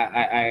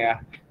 I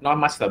not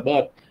master,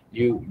 but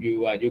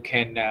you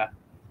can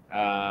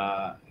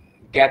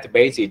get the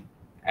basic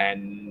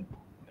and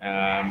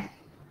um,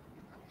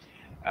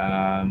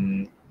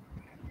 um,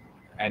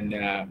 and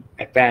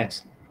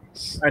advance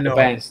I know.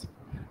 advance.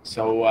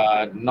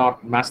 So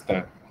not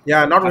master.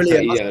 Yeah, not really Master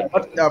a is master,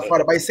 but for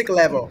the basic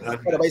level.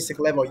 For the basic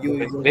level,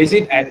 you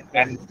basic and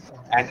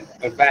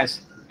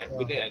advance and yeah.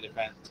 within and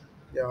advance.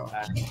 Yeah.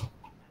 Uh,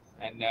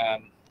 and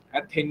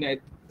I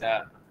think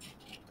that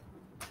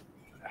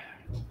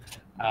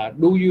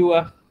do you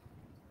uh,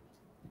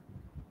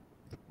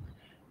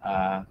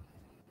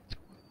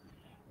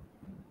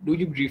 do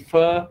you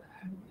prefer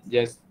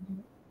just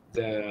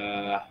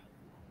the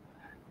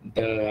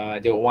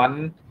the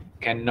one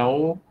can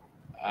know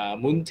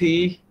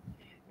multi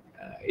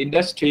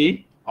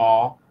industry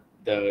or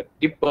the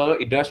deeper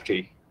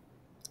industry?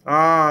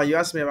 You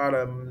asked me about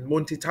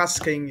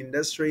multitasking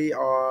industry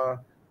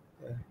or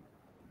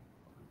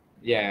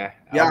Yeah,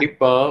 or yeah.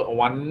 deeper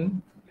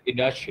one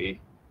industry.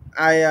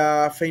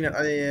 I think that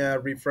I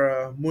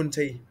refer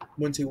multi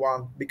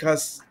one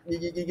because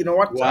you know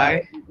what?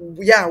 Why?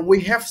 Yeah,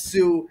 we have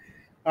to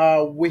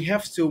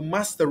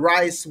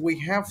masterize. We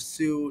have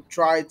to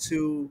try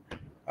to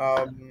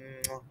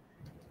um,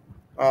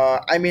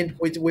 I mean,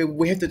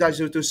 we have to try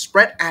to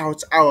spread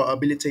out our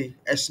ability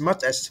as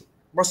much as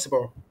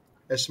possible,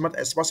 as much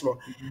as possible,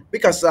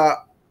 because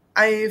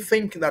I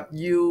think that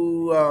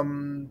you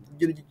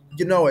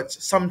know it.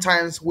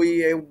 Sometimes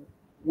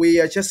we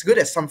are just good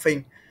at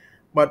something,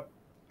 but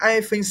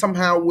I think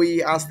somehow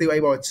we are still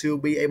able to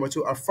be able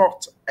to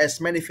afford as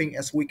many things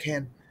as we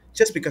can,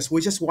 just because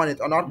we just want it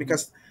or not, Mhm,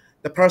 because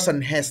the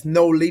person has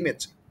no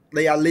limit.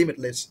 They are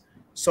limitless.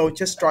 So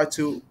just try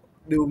to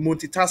do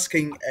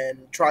multitasking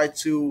and try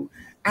to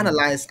mhm,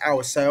 analyze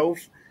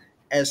ourselves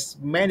as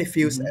many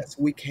fields mhm, as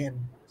we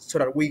can, so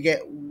that we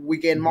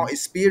gain more mhm,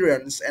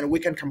 experience and we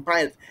can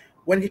combine it.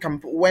 When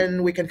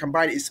we can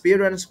combine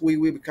experience, we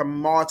will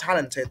become more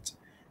talented,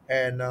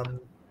 and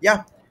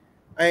yeah,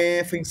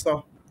 I think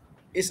so.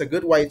 It's a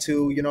good way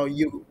to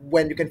you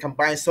when you can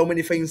combine so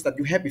many things that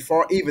you had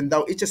before, even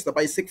though it's just the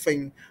basic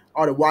thing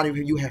or the one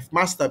you have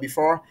mastered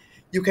before.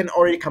 You can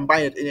already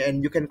combine it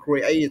and you can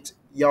create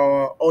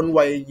your own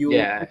way.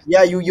 yeah,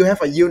 You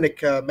have a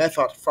unique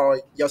method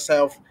for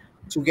yourself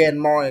to gain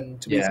more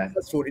and to be yeah,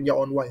 successful in your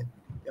own way.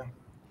 Yeah.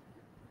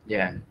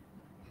 yeah.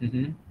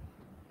 Mhm,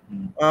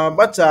 mm.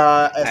 But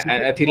as you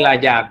said I think before,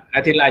 like that.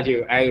 I think like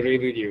you. I agree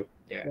with you.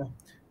 Yeah. yeah.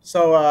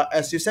 So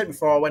as you said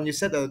before, when you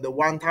said the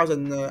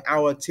 1,000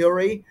 hour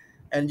theory,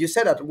 and you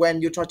said that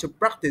when you try to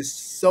practice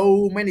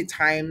so many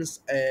times,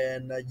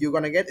 and you're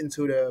gonna get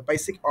into the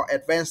basic or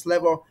advanced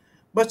level.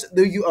 But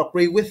do you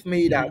agree with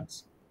me Mhm.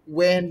 that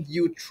when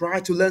you try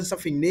to learn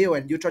something new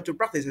and you try to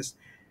practice it,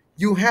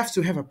 you have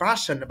to have a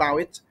passion about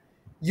it.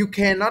 You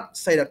cannot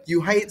say that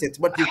you hate it,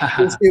 but you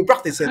still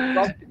practice it,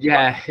 right?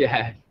 Yeah,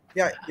 yeah.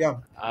 Yeah, yeah,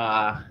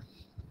 Uh,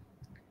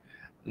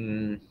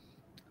 mm,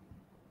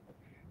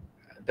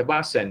 the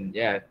passion,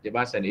 yeah, the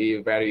passion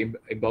is very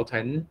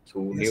important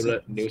to yes,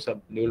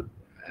 new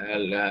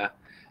uh,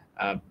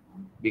 uh,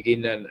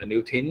 begin a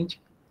new thing.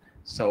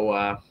 So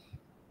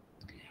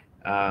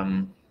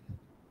um,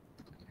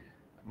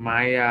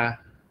 my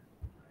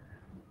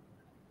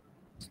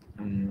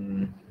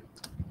mm,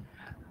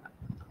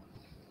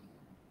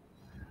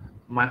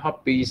 my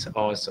hobbies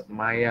or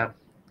my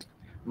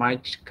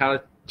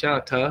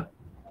character,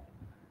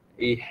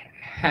 it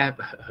have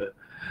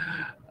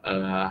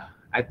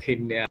I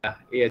think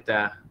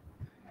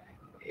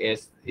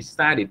it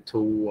started to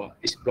Yeah,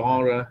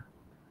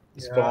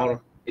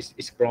 explore I see.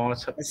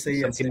 I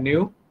see. something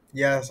new.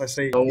 Yes, I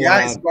see. So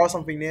Yeah, explore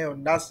something new.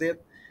 That's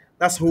it.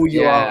 That's who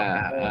you are.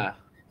 yeah,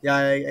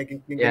 Yeah, I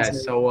can yeah. say.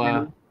 So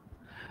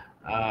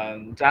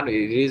that's the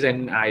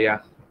reason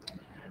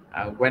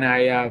when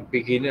I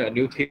begin a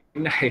new thing,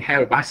 I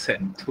have a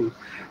passion to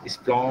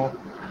explore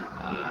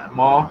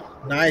more,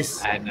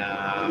 Nice. and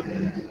uh,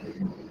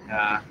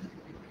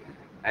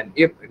 and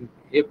if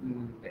you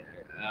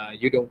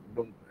don't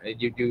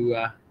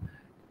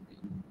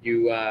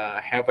you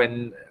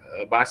haven't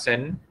a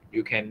passion,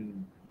 you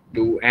can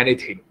do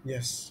anything.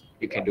 Yes.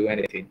 You can do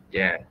anything.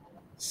 Yeah.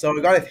 So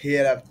we got it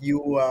here that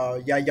you,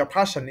 yeah, your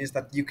passion is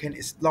that you can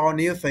explore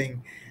new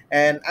thing,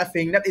 and I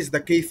think that is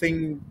the key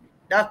thing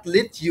that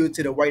leads you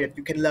to the way that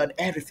you can learn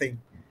everything,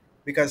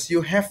 because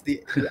you have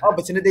the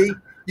opportunity,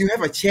 you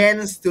have a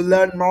chance to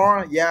learn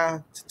more.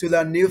 Yeah, to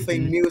learn new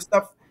thing, Mhm. new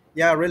stuff.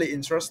 Yeah, really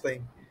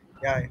interesting.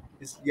 Yeah,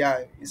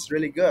 it's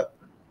really good.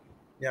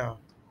 Yeah,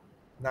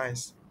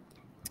 nice.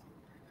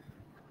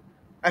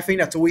 I think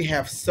that we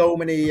have so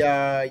many,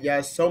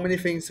 so many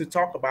things to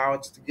talk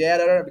about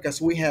together,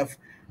 because we have,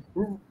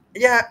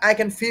 yeah, I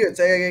can feel it.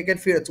 I can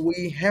feel it.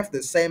 We have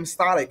the same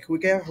static. We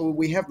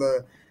have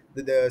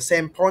the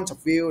same point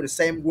of view, the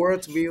same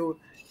world view,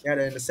 yeah,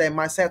 and the same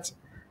mindset,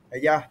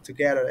 yeah,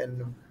 together,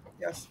 and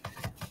yes,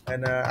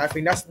 and I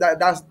think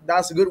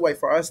that's a good way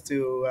for us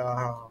to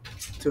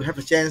have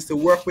a chance to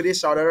work with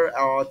each other,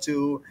 or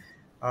to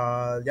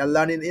yeah,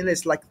 learn in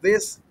English like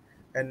this,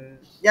 and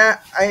yeah,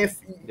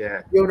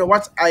 Yeah. you know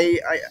what, I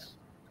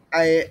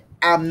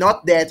am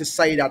not there to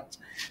say that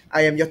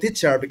I am your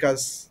teacher,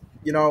 because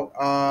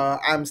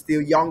I'm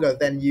still younger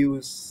than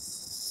you,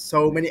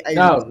 so many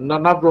ages. No,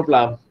 no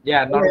problem.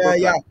 Yeah, not a Yeah,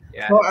 yeah. problem.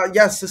 Yeah. So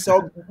yes,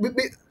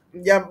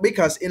 yeah,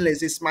 because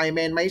English is my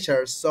main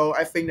major, so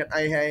I think that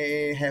I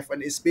have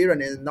an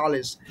experience and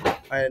knowledge,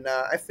 and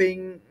I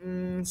think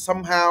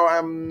somehow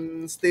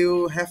I'm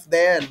still have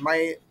there, and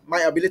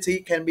my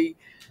ability can be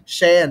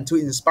shared to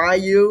inspire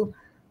you,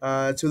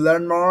 to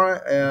learn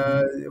more,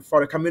 Mhm. for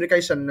the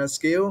communication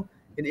skill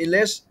in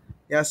English.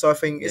 Yeah, so I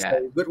think it's a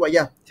Yeah. good way.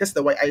 Yeah, just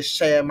the way I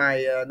share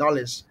my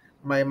knowledge,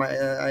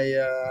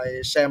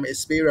 I share my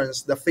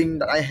experience, the thing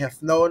that I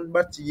have known,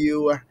 but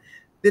you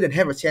didn't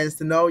have a chance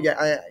to know.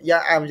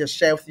 I'm just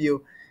share with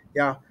you.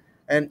 Yeah,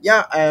 and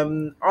yeah,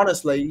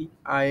 honestly,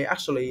 I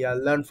actually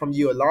learned from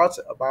you a lot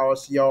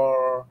about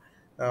your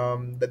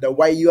the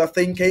way you are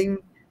thinking,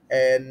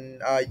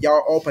 and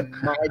your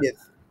open-minded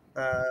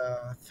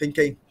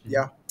thinking. Mhm.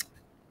 Yeah,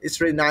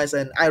 it's really nice,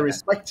 and I Yeah.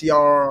 respect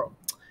your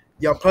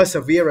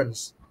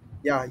perseverance.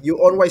 Yeah, you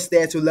always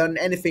there to learn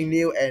anything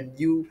new, and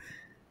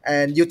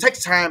you take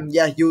time.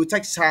 Yeah, you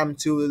take time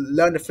to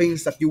learn the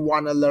things that you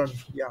want to learn.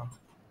 Yeah,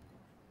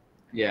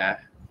 Yeah.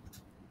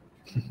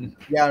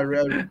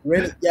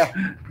 really, yeah,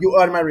 you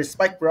earn my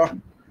respect, bro.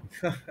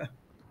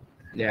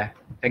 Yeah.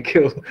 Thank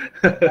you.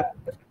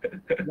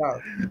 Yeah,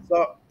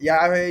 so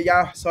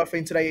yeah, so I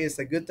think today is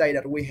a good day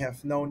that we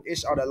have known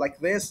each other like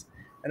this,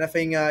 and I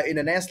think in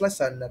the next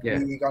lesson that Yeah.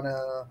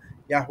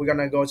 we're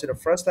gonna go to the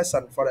first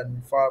lesson for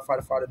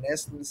the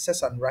next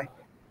session, right?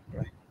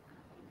 Right.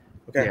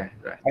 Okay. Yeah.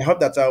 Right. I hope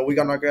that we're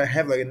gonna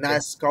have a Okay.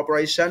 nice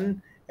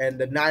cooperation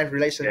and a nice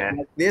relationship Yeah.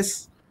 like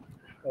this.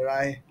 All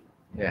right.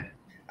 Yeah.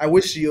 I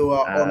wish you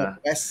all the Uh,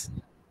 best.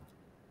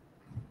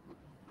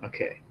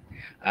 okay.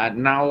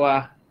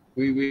 Now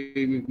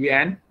we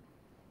end.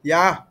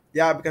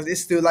 Yeah, because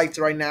it's still late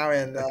right now,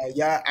 and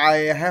yeah,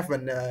 I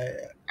haven't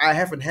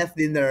had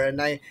dinner,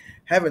 and I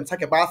haven't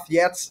taken a bath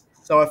yet,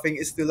 so I think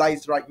it's still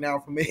late right now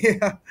for me.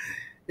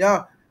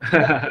 Yeah,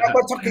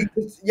 but talking,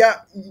 yeah,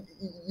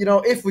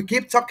 if we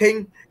keep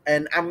talking,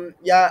 and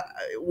yeah,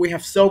 we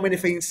have so many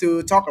things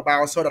to talk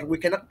about, so that we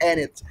cannot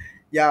end it.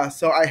 Yeah,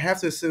 so I have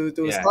to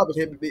Yeah. start with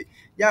him.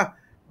 Yeah,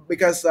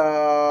 because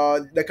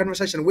the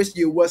conversation with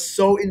you was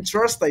so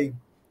interesting.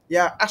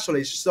 Yeah,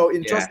 actually, so Yeah.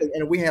 interesting,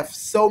 and we have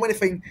so many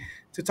things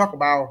to talk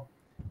about.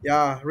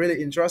 Yeah,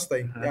 really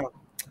interesting. Uh-huh.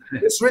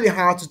 Yeah, it's really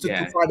hard to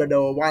Yeah. find the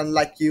one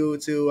like you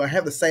to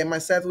have the same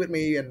mindset with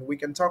me, and we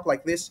can talk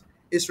like this.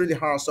 It's really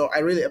hard, so I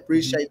really Mhm.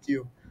 appreciate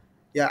you.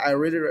 Yeah, I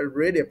really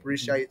Mhm.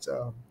 appreciate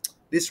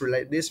this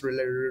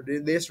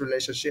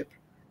relationship.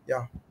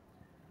 Yeah.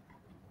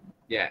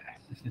 Yeah.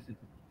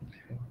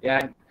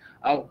 Yeah.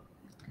 Oh,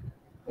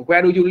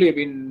 where do you live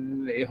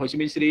in Ho Chi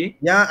Minh City?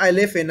 Yeah, I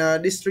live in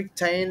District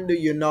 10. Do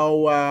you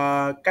know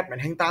Cách Mạng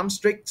tháng 8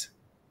 Street,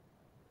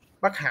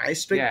 Bắc Hải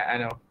Street? Yeah, I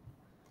know.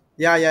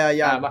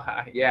 Yeah. Bắc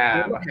Hải. Yeah,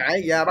 Yeah. Bắc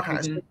Hải, yeah, Bắc Hải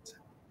Mhm. Street.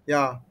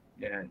 Yeah.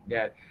 Yeah.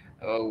 Yeah.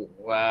 Oh,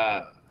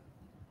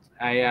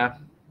 I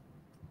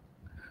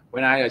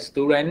when I a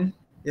student,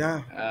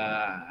 Yeah.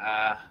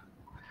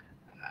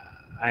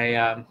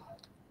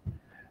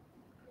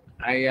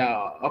 I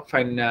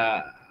often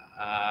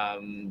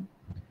um,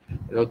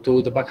 go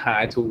to the Bắc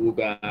Hải to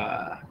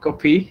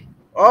coffee.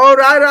 Oh,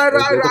 right, the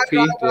right, right,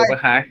 coffee, the right.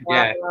 Bahai.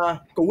 Yeah.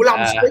 Củ Long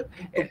Uh, stick.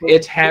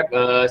 it have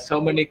so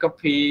many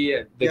coffee.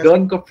 The Yes.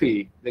 girl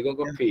coffee. The girl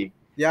Yeah. coffee.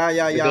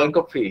 The Yeah. girl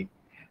coffee.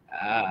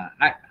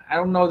 I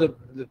don't know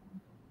the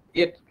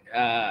it.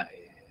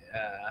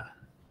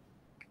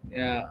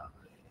 Yeah,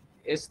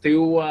 it's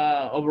still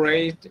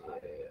operate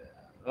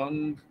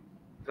on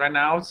right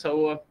now.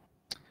 So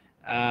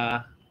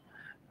uh,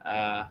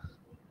 uh,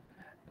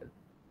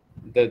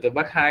 the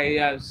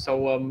Bahai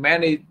so Yeah,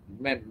 many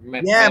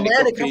many coffee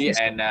coffee shops.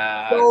 and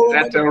So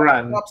many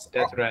coffee restaurant shops.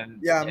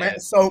 restaurant. Yeah,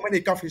 Yes, so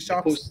many coffee the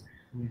push. shops.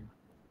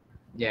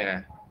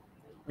 Yeah,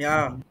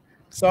 Yeah.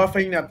 So I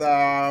think that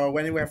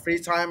when we have free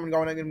time, I'm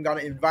gonna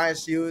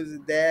invite you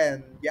there,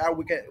 and yeah,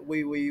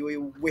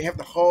 we have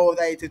the whole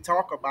day to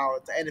talk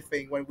about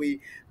anything when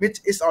we meet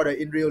each other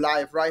in real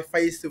life, right,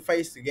 face to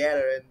face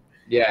together, and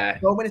yeah,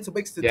 so many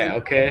topics to yeah. talk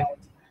Okay. about.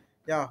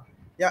 Yeah,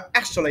 yeah.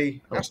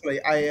 Oh,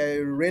 Actually, I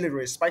really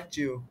respect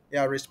you.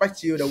 Yeah,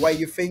 respect you the way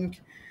you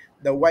think,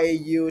 the way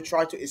you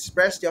try to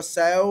express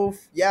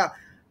yourself. Yeah,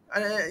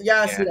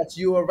 yeah. I see yeah, that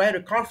you are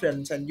very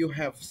confident and you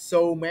have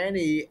so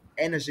many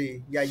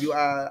energy. Yeah, you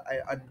are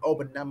an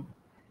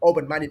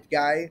open-minded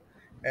guy,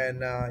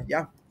 and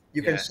yeah,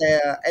 you can yeah,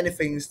 share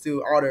anything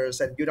to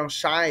others, and you don't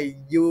shy.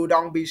 You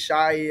don't be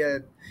shy,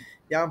 and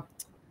yeah,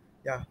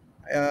 yeah.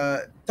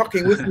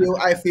 Talking with you,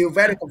 I feel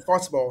very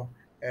comfortable,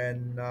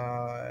 and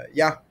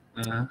yeah,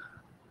 uh,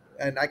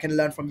 and I can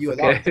learn from you a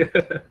lot. okay.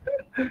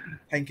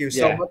 Thank you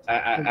so Yeah, much.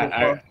 Thank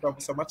you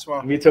so much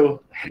for me too.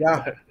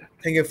 yeah.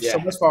 Thank you so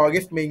Yeah, much for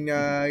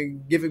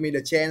giving me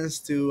the chance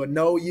to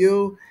know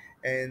you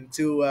and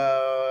to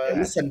yeah,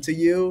 listen to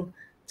you,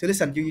 to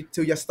listen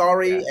to your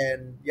story, yeah,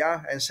 and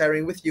yeah, and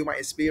sharing with you my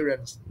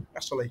experience.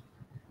 Actually,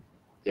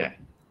 yeah,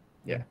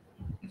 yeah.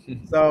 yeah.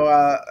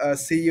 So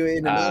see you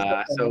in the next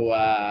one.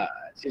 So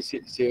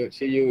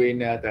see you in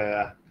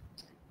the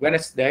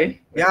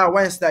Wednesday. Yeah,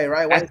 Wednesday,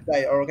 right? At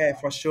Wednesday. Okay,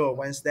 for sure,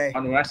 Wednesday.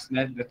 on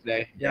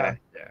Wednesday. Yeah. Yeah,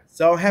 yeah.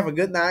 So have a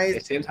good night.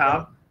 At same Yeah.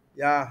 time.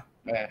 Yeah.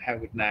 Have a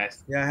good night.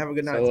 Yeah. Have a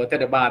good night. So take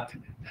the bath.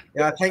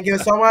 Yeah. Thank you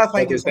so much. Go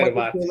Thank you to so take much. the It's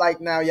bath. feel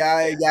like now.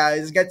 Yeah. Yeah. Yeah.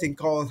 It's getting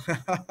cold.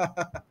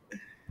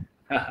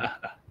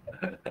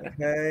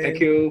 Thank Okay.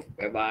 you.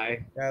 Bye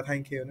bye. Yeah.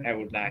 Thank you. Have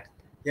a good night.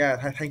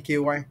 Yeah. Thank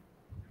you. Bye.